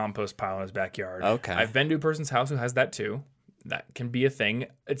smelly compost pile in his backyard. Okay. I've been to a person's house who has that too. That can be a thing.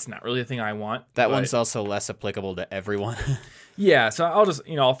 It's not really a thing I want. That but- one's also less applicable to everyone. Yeah, so I'll just,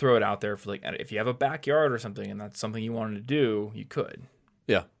 I'll throw it out there for like, if you have a backyard or something and that's something you wanted to do, you could.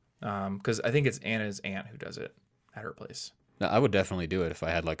 Yeah. Because I think it's Anna's aunt who does it at her place. No, I would definitely do it if I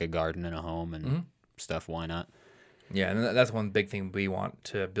had like a garden and a home and stuff. Why not? Yeah, and that's one big thing we want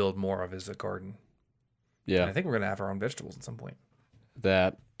to build more of is a garden. Yeah. And I think we're going to have our own vegetables at some point.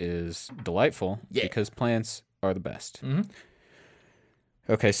 That is delightful because plants are the best. Mhm.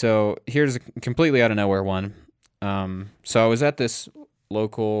 Okay, so here's a completely out of nowhere one. So I was at this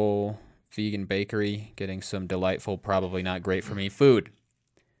local vegan bakery getting some delightful, probably not great for me food.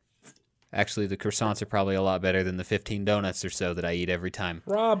 Actually, the croissants are probably a lot better than the 15 donuts or so that I eat every time.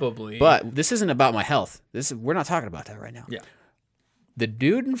 Probably. But this isn't about my health. We're not talking about that right now. Yeah. The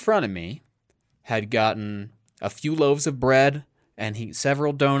dude in front of me had gotten a few loaves of bread and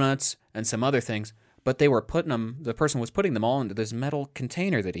several donuts and some other things, but they were the person was putting them all into this metal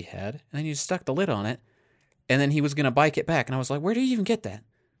container that he had, and then he just stuck the lid on it, and then he was going to bike it back. And I was like, where do you even get that?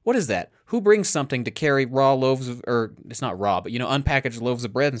 What is that? Who brings something to carry raw loaves or it's not raw, but unpackaged loaves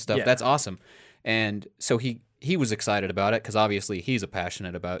of bread and stuff? Yeah. That's awesome. And so he was excited about it because obviously he's a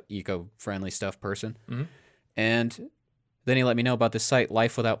passionate about eco-friendly stuff person. Mm-hmm. And then he let me know about this site,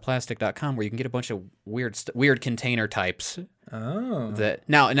 lifewithoutplastic.com, where you can get a bunch of weird container types. Oh. That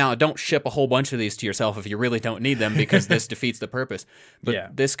now don't ship a whole bunch of these to yourself if you really don't need them because this defeats the purpose.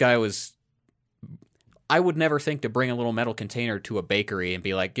 But this guy was. I would never think to bring a little metal container to a bakery and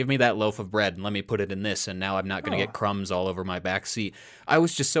be like, give me that loaf of bread and let me put it in this, and now I'm not going to get crumbs all over my back seat. I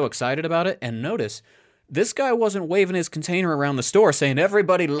was just so excited about it. And notice, this guy wasn't waving his container around the store saying,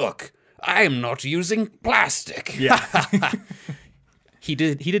 everybody look, I am not using plastic. Yeah. He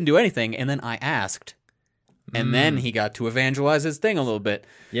didn't do anything, and then I asked. And then he got to evangelize his thing a little bit.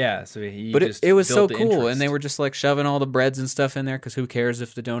 Yeah, so he But just it was so built the cool, interest. and they were just like shoving all the breads and stuff in there because who cares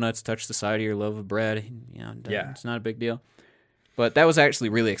if the donuts touch the side of your loaf of bread? It's not a big deal. But that was actually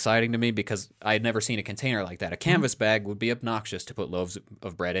really exciting to me because I had never seen a container like that. A canvas bag would be obnoxious to put loaves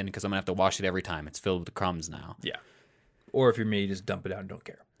of bread in because I'm going to have to wash it every time. It's filled with crumbs now. Yeah. Or if you're me, you just dump it out and don't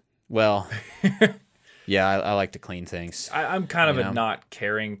care. Well, yeah, I like to clean things. I'm kind of a not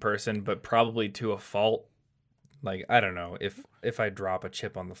caring person, but probably to a fault. Like, I don't know, if I drop a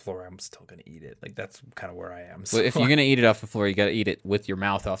chip on the floor, I'm still going to eat it. Like, that's kind of where I am. So, Well, if you're going to eat it off the floor, you got to eat it with your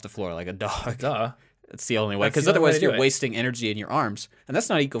mouth off the floor like a dog. duh. That's the only way. That's Because the only way otherwise to do you're it. wasting energy in your arms. And that's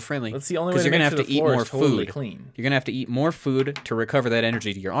not eco-friendly. That's the only way Because to you're going make to sure have the to eat floor more is totally food. clean. You're going to have to eat more food to recover that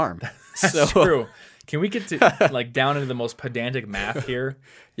energy to your arm. That's true. Can we get to, like, down into the most pedantic math here?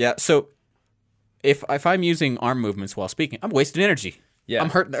 Yeah, so if I'm using arm movements while speaking, I'm wasting energy. Yeah. I'm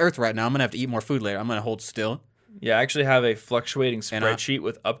hurting the earth right now. I'm going to have to eat more food later. I'm going to hold still. Yeah, I actually have a fluctuating And I- spreadsheet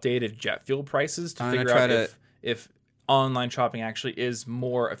with updated jet fuel prices to I'm gonna figure try out to- if online shopping actually is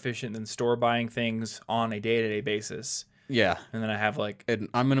more efficient than store buying things on a day-to-day basis. Yeah. And then I have like And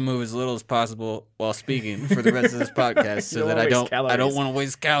I'm going to move as little as possible while speaking for the rest of this podcast so don't that wanna I waste don't calories. want to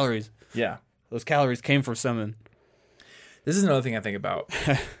waste calories. yeah. Those calories came from something. This is another thing I think about.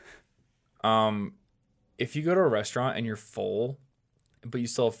 If you go to a restaurant and you're full, but you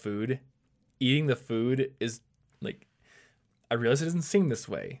still have food, eating the food is like, I realize it doesn't seem this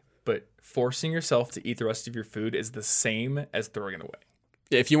way, but forcing yourself to eat the rest of your food is the same as throwing it away.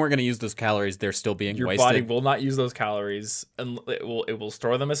 If you weren't going to use those calories, they're still being Your wasted. body will not use those calories, and it will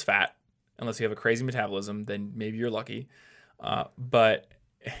store them as fat unless you have a crazy metabolism. Then maybe you're lucky, but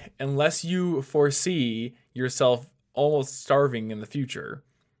unless you foresee yourself almost starving in the future,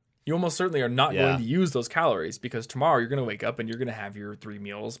 you almost certainly are not Yeah. going to use those calories because tomorrow you're going to wake up and you're going to have your 3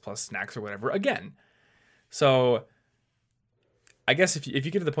 meals plus snacks or whatever again. So I guess if you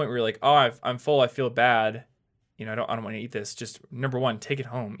get to the point where you're like, oh, I'm full, I feel bad, I don't want to eat this. Just number one, take it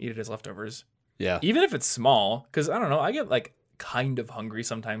home, eat it as leftovers. Yeah. Even if it's small, because I don't know, I get like kind of hungry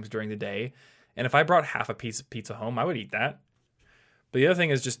sometimes during the day. And if I brought half a piece of pizza home, I would eat that. But the other thing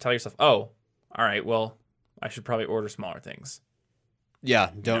is just tell yourself, oh, all right, well, I should probably order smaller things.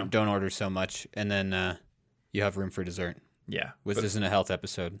 Yeah. Don't order so much. And then you have room for dessert. Yeah. Which but isn't a health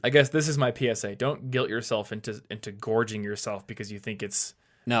episode. I guess this is my PSA. Don't guilt yourself into gorging yourself because you think it's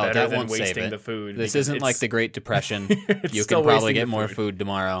No, better that than won't save wasting it. the food. This because isn't like the Great Depression. it's You still can probably wasting get the more food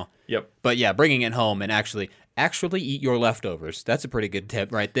tomorrow. Yep. But yeah, bringing it home and actually eat your leftovers. That's a pretty good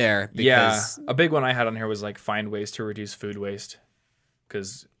tip right there. Yeah. Because A big one I had on here was like find ways to reduce food waste.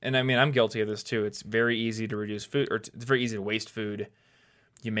 And I mean, I'm guilty of this too. It's very easy to reduce food, or it's very easy to waste food.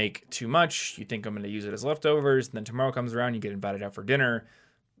 You make too much, you think I'm going to use it as leftovers, and then tomorrow comes around, you get invited out for dinner.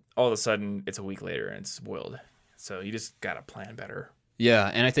 All of a sudden, it's a week later and it's spoiled. So you just gotta plan better. Yeah,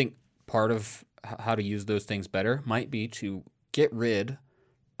 and I think part of how to use those things better might be to get rid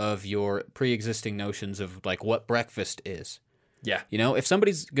of your pre-existing notions of like what breakfast is. Yeah. You know, if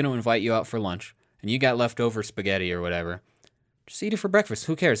somebody's going to invite you out for lunch and you got leftover spaghetti or whatever, just eat it for breakfast.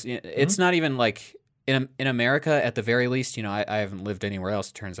 Who cares? It's not even like in America at the very least, you know, I haven't lived anywhere else,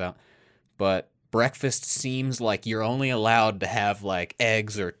 it turns out, but breakfast seems like you're only allowed to have like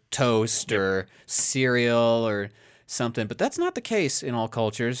eggs or toast or cereal or something, but that's not the case in all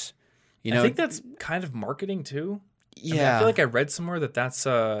cultures. You know, I think that's kind of marketing too. yeah. I mean, I feel like I read somewhere that that's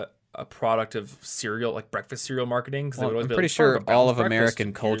a product of cereal, like breakfast cereal marketing. Well, I'm pretty sure all of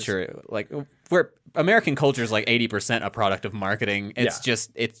American culture, like where American culture is like 80% a product of marketing. It's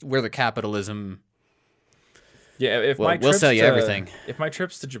just where the capitalism. Yeah, if we'll sell you everything. If my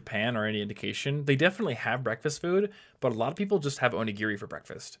trips to Japan are any indication, they definitely have breakfast food, but a lot of people just have onigiri for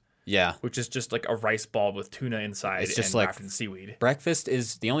breakfast. Yeah, which is just like a rice ball with tuna inside. It's just and like wrapped in seaweed. Breakfast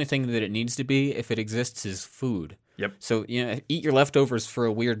is the only thing that it needs to be. If it exists, is food. Yep. So eat your leftovers for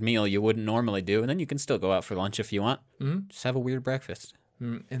a weird meal you wouldn't normally do, and then you can still go out for lunch if you want. Mm-hmm. Just have a weird breakfast.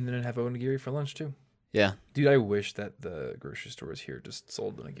 And then have onigiri for lunch too. Yeah. Dude, I wish that the grocery stores here just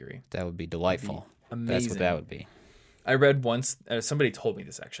sold onigiri. That would be delightful. Amazing. That's what that would be. I read once, somebody told me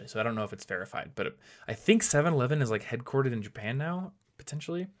this actually, so I don't know if it's verified, but I think 7-Eleven is like headquartered in Japan now,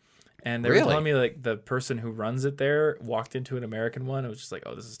 potentially. And they were telling me like the person who runs it there walked into an American one. It was just like,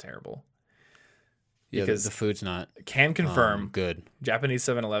 oh, this is terrible. Yeah, because the food's not. Can confirm. Good. Japanese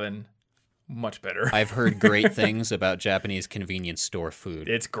 7-Eleven, much better. I've heard great things about Japanese convenience store food.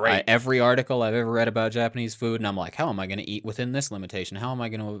 It's great. Every article I've ever read about Japanese food, and I'm like, how am I going to eat within this limitation? How am I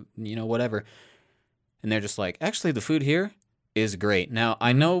going to, whatever. And they're just like, actually, the food here is great. Now,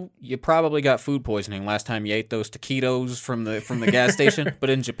 I know you probably got food poisoning last time you ate those taquitos from the gas station,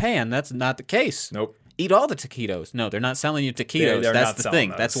 but in Japan, that's not the case. Nope. Eat all the taquitos. No, they're not selling you taquitos. That's the thing.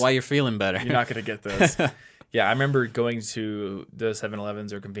 Those. That's why you're feeling better. You're not going to get those. Yeah, I remember going to the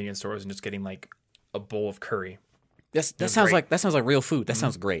 7-Elevens or convenience stores and just getting like a bowl of curry. That sounds like real food. That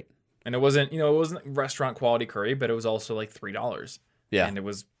sounds great. And it wasn't restaurant quality curry, but it was also like $3. Yeah. And it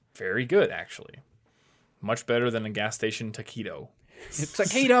was very good actually. Much better than a gas station taquito.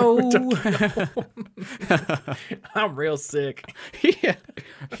 Taquito. I'm real sick. Yeah.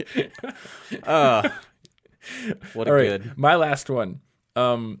 What a good. My last one.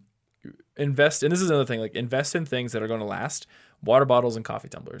 Invest, and this is another thing, like invest in things that are going to last. Water bottles and coffee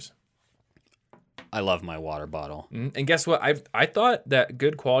tumblers. I love my water bottle. And guess what? I thought that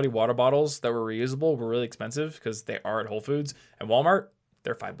good quality water bottles that were reusable were really expensive because they are at Whole Foods and Walmart.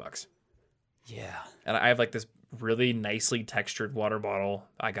 They're $5. Yeah. And I have like this really nicely textured water bottle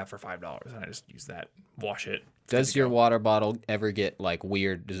I got for $5, and I just use that, wash it. Does your water bottle ever get like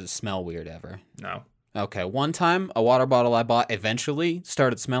weird? Does it smell weird ever? No. Okay. One time, a water bottle I bought eventually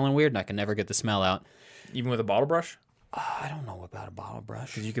started smelling weird, and I can never get the smell out. Even with a bottle brush? I don't know about a bottle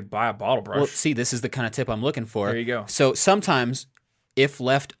brush. Because you could buy a bottle brush. Well, see, this is the kind of tip I'm looking for. There you go. So sometimes, if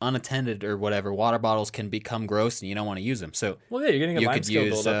left unattended or whatever, water bottles can become gross, and you don't want to use them. So well, yeah, you're getting a limescale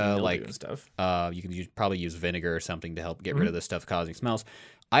buildup and mildew and stuff. You can probably use vinegar or something to help get rid of the stuff causing smells.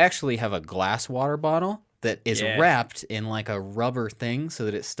 I actually have a glass water bottle that is wrapped in like a rubber thing so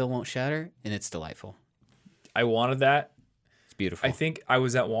that it still won't shatter, and it's delightful. I wanted that. It's beautiful. I think I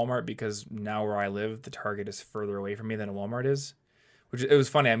was at Walmart because now where I live, the Target is further away from me than a Walmart is. Which it was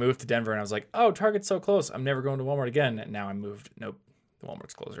funny. I moved to Denver and I was like, oh, Target's so close. I'm never going to Walmart again. And now I moved. Nope. The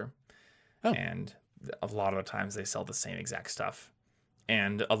Walmart's closer. Oh. And a lot of the times they sell the same exact stuff.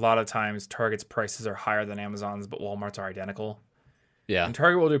 And a lot of times Target's prices are higher than Amazon's, but Walmart's are identical. Yeah. And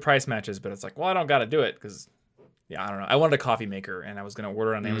Target will do price matches, but it's like, well, I don't got to do it because, I don't know. I wanted a coffee maker and I was going to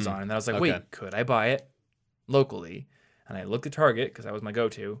order it on Amazon. And then I was like, wait, could I buy it locally? And I looked at Target because that was my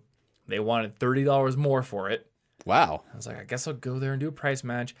go-to. They wanted $30 more for it. Wow. I was like, I guess I'll go there and do a price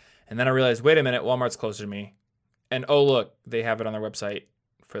match. And then I realized, wait a minute, Walmart's closer to me. And oh, look, they have it on their website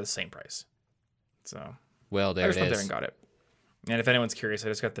for the same price. So, well, there I just it went is. there and got it. And if anyone's curious, I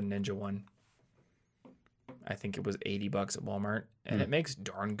just got the Ninja one. I think it was $80 at Walmart, and it makes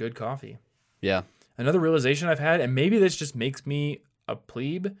darn good coffee. Yeah. Another realization I've had, and maybe this just makes me a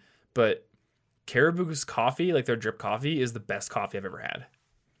plebe, but Caribou's coffee, like their drip coffee, is the best coffee I've ever had.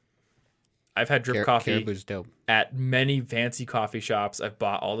 I've had drip coffee Caribou's dope. At many fancy coffee shops. I've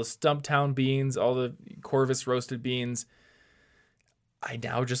bought all the Stumptown beans, all the Corvus roasted beans. I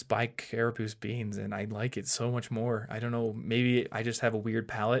now just buy Caribou's beans, and I like it so much more. I don't know. Maybe I just have a weird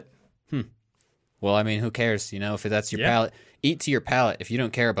palate. Well, I mean, who cares? If that's your palate, eat to your palate. If you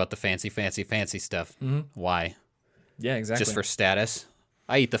don't care about the fancy stuff, why? Yeah, exactly. Just for status.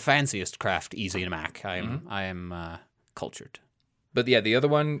 I eat the fanciest craft easy to make. I am cultured. But yeah, the other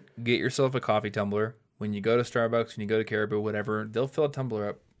one, get yourself a coffee tumbler. When you go to Starbucks, when you go to Caribou, whatever, they'll fill a tumbler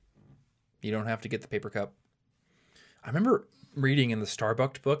up. You don't have to get the paper cup. I remember reading in the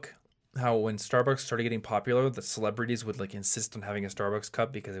Starbucks book how when Starbucks started getting popular, the celebrities would like insist on having a Starbucks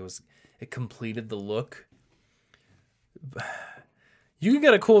cup because it completed the look. You can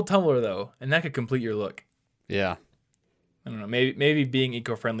get a cool tumbler though, and that could complete your look. Yeah. I don't know. Maybe being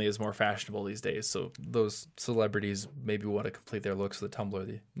eco-friendly is more fashionable these days. So those celebrities maybe want to complete their looks with a tumbler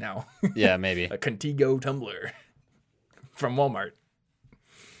now. Yeah, maybe. A Contigo tumbler from Walmart.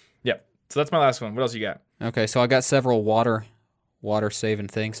 Yep. So that's my last one. What else you got? Okay, so I got several water saving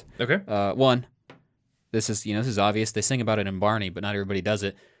things. Okay. One, this is obvious. They sing about it in Barney, but not everybody does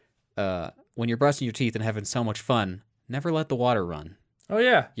it. When you're brushing your teeth and having so much fun, never let the water run. Oh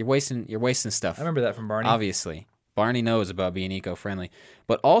yeah. You're wasting stuff. I remember that from Barney. Obviously. Barney knows about being eco-friendly.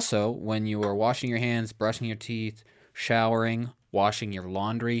 But also, when you are washing your hands, brushing your teeth, showering, washing your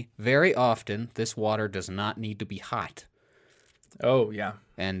laundry, very often this water does not need to be hot. Oh, yeah.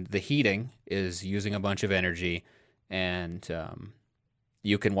 And the heating is using a bunch of energy, and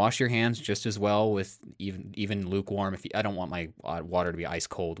you can wash your hands just as well with even lukewarm. I don't want my water to be ice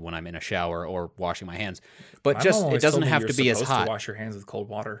cold when I'm in a shower or washing my hands, but it doesn't have to be as hot. To wash your hands with cold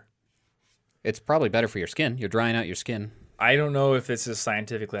water. It's probably better for your skin. You're drying out your skin. I don't know if this is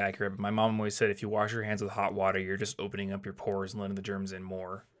scientifically accurate, but my mom always said if you wash your hands with hot water, you're just opening up your pores and letting the germs in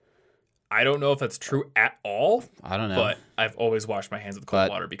more. I don't know if that's true at all. I don't know. But I've always washed my hands with cold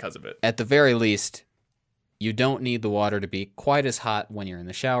water because of it. At the very least, you don't need the water to be quite as hot when you're in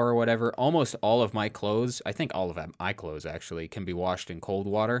the shower or whatever. Almost all of my clothes, I think all of my clothes actually, can be washed in cold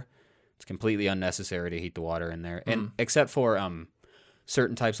water. It's completely unnecessary to heat the water in there. And except for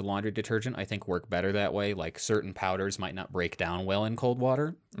certain types of laundry detergent, I think work better that way. Like certain powders might not break down well in cold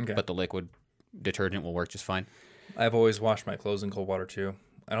water, but the liquid detergent will work just fine. I've always washed my clothes in cold water too.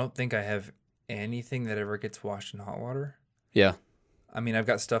 I don't think I have anything that ever gets washed in hot water. Yeah. I mean, I've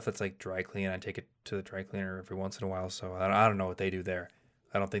got stuff that's like dry clean. I take it to the dry cleaner every once in a while, so I don't know what they do there.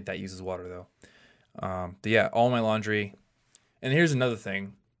 I don't think that uses water though. But yeah, all my laundry. And here's another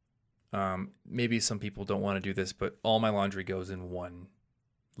thing. Maybe some people don't want to do this, but all my laundry goes in one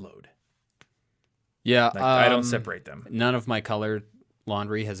load. Yeah, like, I don't separate them. None of my colored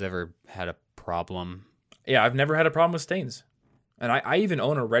laundry has ever had a problem. Yeah, I've never had a problem with stains. And I even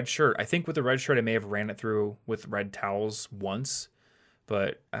own a red shirt. I think with the red shirt, I may have ran it through with red towels once,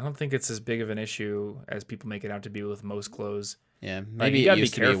 but I don't think it's as big of an issue as people make it out to be with most clothes. Yeah, maybe it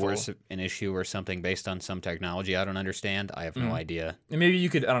used to be worse an issue or something based on some technology I don't understand. I have no idea. And maybe you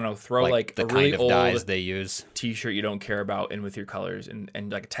could, I don't know, throw like the a really kind of old dyes they use t-shirt you don't care about in with your colors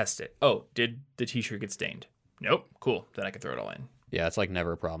and like test it. Oh, did the t-shirt get stained? Nope. Cool. Then I can throw it all in. Yeah, it's like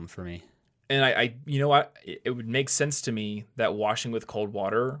never a problem for me. And I you know what? It would make sense to me that washing with cold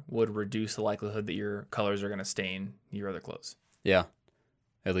water would reduce the likelihood that your colors are going to stain your other clothes. Yeah.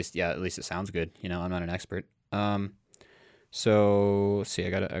 At least it sounds good. You know, I'm not an expert. So let's see, I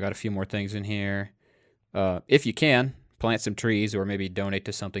got a few more things in here. If you can, plant some trees or maybe donate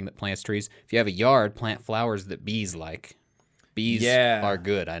to something that plants trees. If you have a yard, plant flowers that bees like. Bees are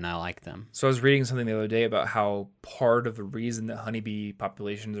good, and I like them. So I was reading something the other day about how part of the reason that honeybee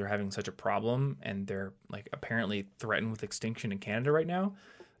populations are having such a problem and they're like apparently threatened with extinction in Canada right now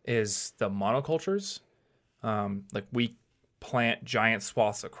is the monocultures. Like we plant giant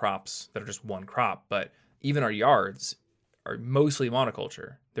swaths of crops that are just one crop, but even our yards are mostly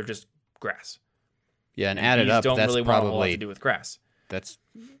monoculture. They're just grass. Yeah, and added up, don't that's really probably want a lot to do with grass.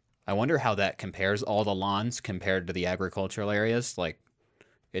 I wonder how that compares all the lawns compared to the agricultural areas. Like,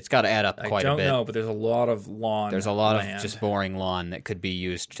 it's got to add up quite a bit. I don't know, but there's a lot of lawn. There's a lot of just boring lawn that could be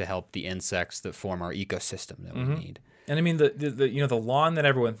used to help the insects that form our ecosystem that we need. And I mean, the lawn that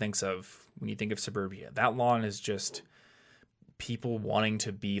everyone thinks of when you think of suburbia, that lawn is just people wanting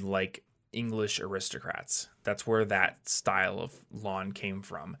to be like English aristocrats. That's where that style of lawn came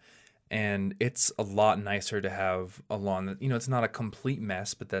from. And it's a lot nicer to have a lawn that, it's not a complete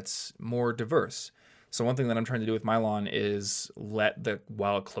mess, but that's more diverse. So one thing that I'm trying to do with my lawn is let the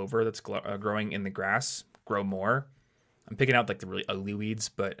wild clover that's growing in the grass grow more. I'm picking out like the really ugly weeds,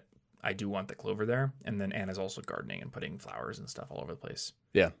 but I do want the clover there. And then Anna's also gardening and putting flowers and stuff all over the place.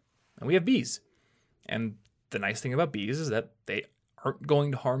 Yeah. And we have bees. And the nice thing about bees is that they aren't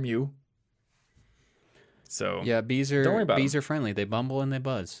going to harm you. So yeah, bees are them. friendly. They bumble and they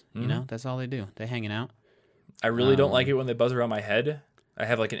buzz. You know, that's all they do. They hanging out. I really don't like it when they buzz around my head. I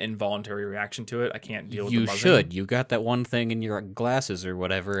have like an involuntary reaction to it. I can't deal with the buzzing. You should. You got that one thing in your glasses or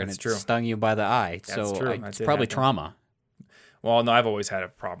whatever, and it stung you by the eye. That's true. It's probably trauma. Well, no, I've always had a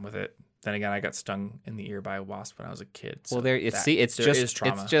problem with it. Then again, I got stung in the ear by a wasp when I was a kid. So Well, it's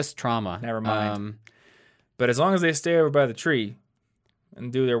just trauma. Never mind. But as long as they stay over by the tree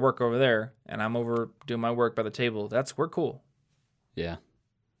and do their work over there, and I'm over doing my work by the table, we're cool. Yeah.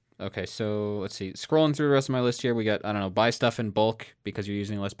 Okay, so let's see. Scrolling through the rest of my list here, we got, I don't know, buy stuff in bulk because you're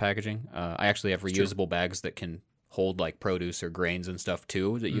using less packaging. I actually have reusable bags that can hold like produce or grains and stuff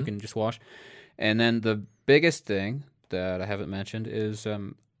too that you can just wash. And then the biggest thing that I haven't mentioned is,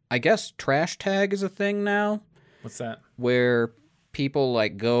 I guess trash tag is a thing now. What's that? Where people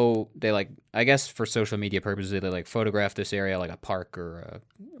like I guess for social media purposes, they like photograph this area like a park or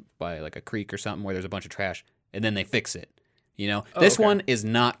by like a creek or something where there's a bunch of trash, and then they fix it. You know, this one is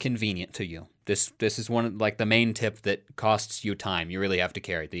not convenient to you. This is one like the main tip that costs you time. You really have to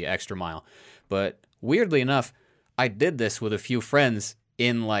carry the extra mile. But weirdly enough, I did this with a few friends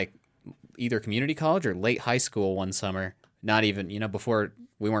in like either community college or late high school one summer. Not even, before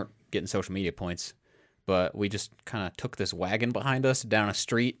we weren't getting social media points, but we just kind of took this wagon behind us down a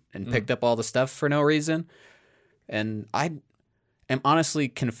street and picked up all the stuff for no reason. And I am honestly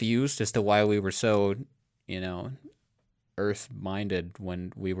confused as to why we were so, earth-minded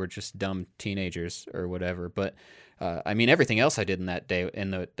when we were just dumb teenagers or whatever. But I mean, everything else I did in that day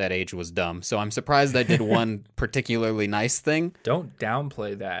that age was dumb. So I'm surprised I did one particularly nice thing. Don't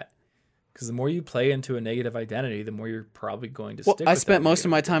downplay that, because the more you play into a negative identity, the more you're probably going to stick with I spent most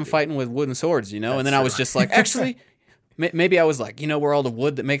of my time fighting with wooden swords, and then I was just like, actually, maybe I was like, where all the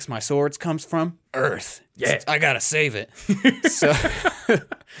wood that makes my swords comes from? Earth. Yeah. I gotta save it. So I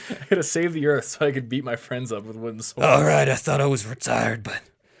gotta save the earth so I could beat my friends up with wooden swords. All right, I thought I was retired, but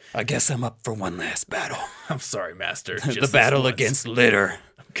I guess I'm up for one last battle. I'm sorry, Master. The battle against litter.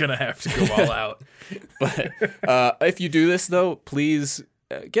 I'm gonna have to go all out. But if you do this, though, please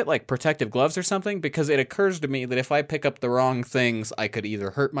get like protective gloves or something, because it occurs to me that if I pick up the wrong things, I could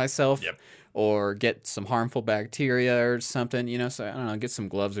either hurt myself or get some harmful bacteria or something, so I don't know, get some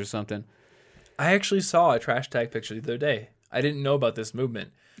gloves or something. I actually saw a trash tag picture the other day. I didn't know about this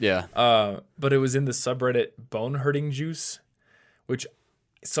movement. Yeah. But it was in the subreddit Bone Hurting Juice, which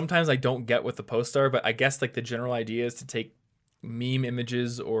sometimes I don't get what the posts are, but I guess like the general idea is to take meme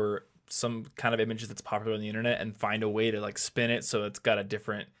images or some kind of images that's popular on the internet and find a way to like spin it so it's got a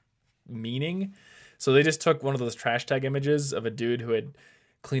different meaning. So they just took one of those trash tag images of a dude who had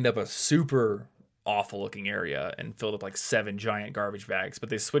cleaned up a super awful looking area and filled up like 7 giant garbage bags, but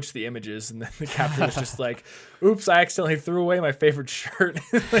they switched the images, and then the caption was just like, oops, I accidentally threw away my favorite shirt.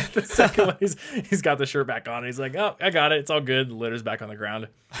 Like the second one, he's got the shirt back on, and he's like, oh, I got it, it's all good. The litter's back on the ground.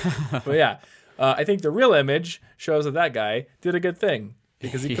 But yeah, I think the real image shows that guy did a good thing,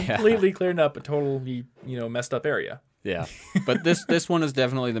 because he completely cleared up a totally messed up area. Yeah, but this one is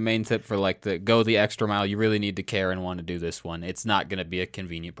definitely the main tip for like go the extra mile. You really need to care and want to do this one. It's not going to be a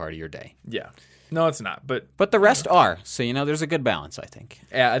convenient part of your day. Yeah. No, it's not. But the rest are. So, there's a good balance, I think.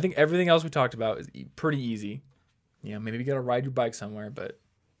 Yeah, I think everything else we talked about is pretty easy. Maybe you got to ride your bike somewhere, but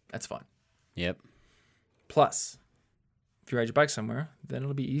that's fun. Yep. Plus, if you ride your bike somewhere, then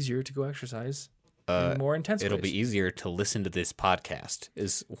it'll be easier to go exercise in more intense It'll ways. be easier to listen to this podcast,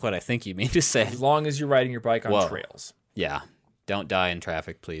 is what I think you mean to say. As long as you're riding your bike on trails. Yeah. Don't die in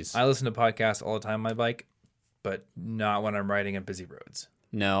traffic, please. I listen to podcasts all the time on my bike, but not when I'm riding on busy roads.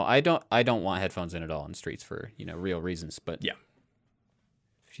 No, I don't want headphones in at all in streets for, real reasons. But yeah,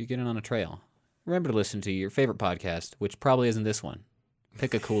 if you get in on a trail, remember to listen to your favorite podcast, which probably isn't this one.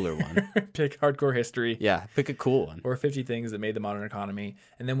 Pick a cooler one. Pick Hardcore History. Yeah, pick a cool one. Or 50 Things That Made the Modern Economy.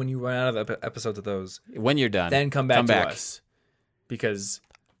 And then when you run out of the episodes of those, when you're done, then come back to us. Because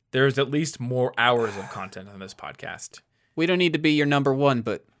there's at least more hours of content on this podcast. We don't need to be your number one,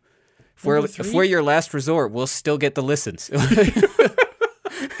 but if we're your last resort, we'll still get the listens.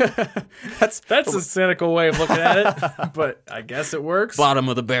 That's a cynical way of looking at it, but I guess it works. Bottom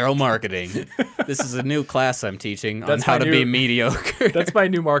of the barrel marketing. This is a new class I'm teaching on how to be mediocre. That's my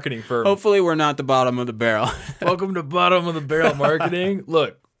new marketing firm. Hopefully we're not the bottom of the barrel. Welcome to Bottom of the Barrel Marketing.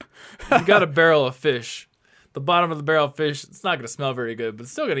 Look, you got a barrel of fish. The bottom of the barrel fish, it's not going to smell very good, but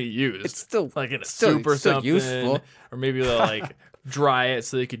it's still going to get used. It's still like in a soup or something. Useful. Or maybe they'll like dry it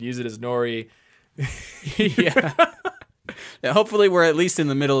so they could use it as nori. Yeah. Yeah, hopefully we're at least in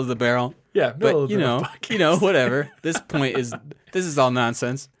the middle of the barrel. Yeah, but whatever. This is all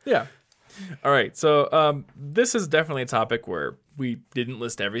nonsense. Yeah. All right. So this is definitely a topic where we didn't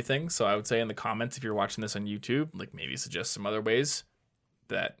list everything. So I would say in the comments, if you're watching this on YouTube, like maybe suggest some other ways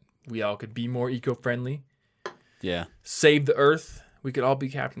that we all could be more eco-friendly. Yeah. Save the Earth. We could all be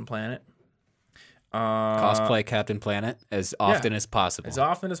Captain Planet. Cosplay Captain Planet as often as possible. As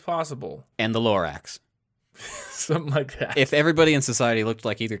often as possible. And the Lorax. Something like that. If everybody in society looked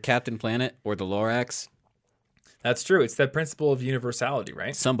like either Captain Planet or the Lorax, That's true. It's that principle of universality,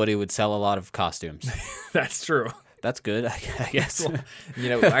 right? somebody would sell a lot of costumes. That's true. That's good, I guess.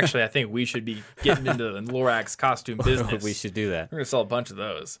 Actually, I think we should be getting into the Lorax costume business. We should do that. We're going to sell a bunch of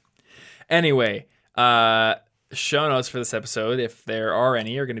those. Anyway, show notes for this episode, if there are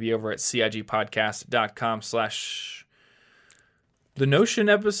any, are going to be over at cigpodcast.com/ the Notion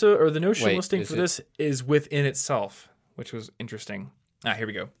episode, or the Notion listing for this is within itself, which was interesting. Here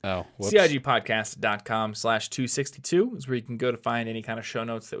we go. Oh, whoops. cigpodcast.com/262 is where you can go to find any kind of show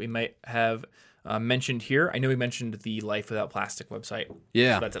notes that we might have mentioned here. I know we mentioned the Life Without Plastic website.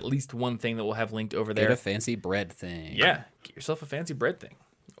 Yeah. So that's at least one thing that we'll have linked over Get there. a fancy bread thing. Yeah. Get yourself a fancy bread thing.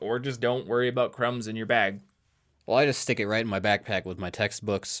 Or just don't worry about crumbs in your bag. Well, I just stick it right in my backpack with my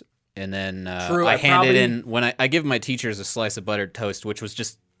textbooks, and then True, I hand it in when I give my teachers a slice of buttered toast, which was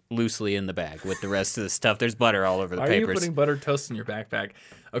just loosely in the bag with the rest of the stuff. There's butter all over the Why papers. are you putting buttered toast in your backpack?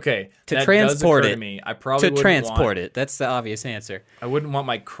 Okay, To that transport does occur it. to me. I probably To wouldn't transport want, it. That's the obvious answer. I wouldn't want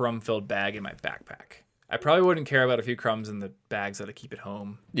my crumb-filled bag in my backpack. I probably wouldn't care about a few crumbs in the bags that I keep at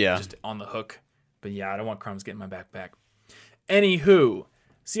home. Yeah. Just on the hook. But yeah, I don't want crumbs getting in my backpack. Anywho,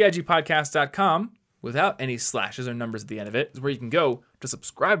 CIGpodcast.com, without any slashes or numbers at the end of it, is where you can go to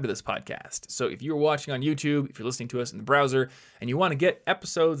subscribe to this podcast. So if you're watching on YouTube, if you're listening to us in the browser, and you want to get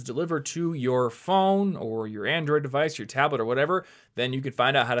episodes delivered to your phone or your Android device, your tablet or whatever, then you can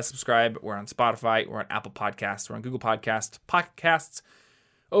find out how to subscribe. We're on Spotify, we're on Apple Podcasts, we're on Google Podcasts, Pocket Casts,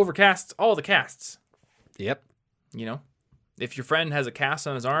 Overcasts, all the casts. Yep. You know, if your friend has a cast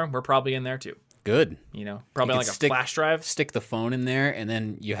on his arm, we're probably in there too. Good. You know, probably You like could a flash drive. Stick the phone in there, and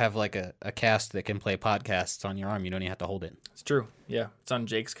then you have like a cast that can play podcasts on your arm. You don't even have to hold it. It's true. Yeah, it's on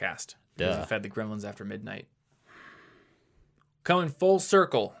Jake's cast. Because Duh. he fed the gremlins after midnight. Coming full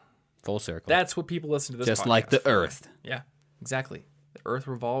circle. Full circle. That's what people listen to this Just podcast like the for. Earth. Yeah, exactly. The Earth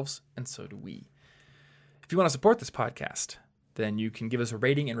revolves, and so do we. If you want to support this podcast, then you can give us a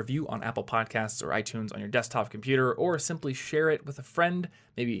rating and review on Apple Podcasts or iTunes on your desktop computer, or simply share it with a friend.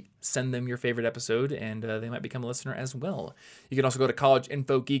 Maybe send them your favorite episode, and they might become a listener as well. You can also go to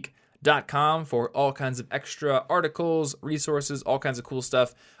collegeinfogeek.com for all kinds of extra articles, resources, all kinds of cool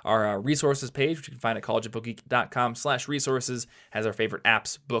stuff. Our resources page, which you can find at collegeinfogeek.com/resources, has our favorite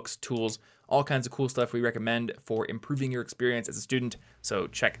apps, books, tools, all kinds of cool stuff we recommend for improving your experience as a student. So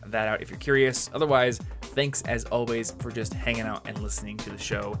check that out if you're curious. Otherwise, thanks as always for just hanging out and listening to the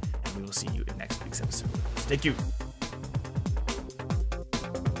show. And we will see you in next week's episode. Thank you.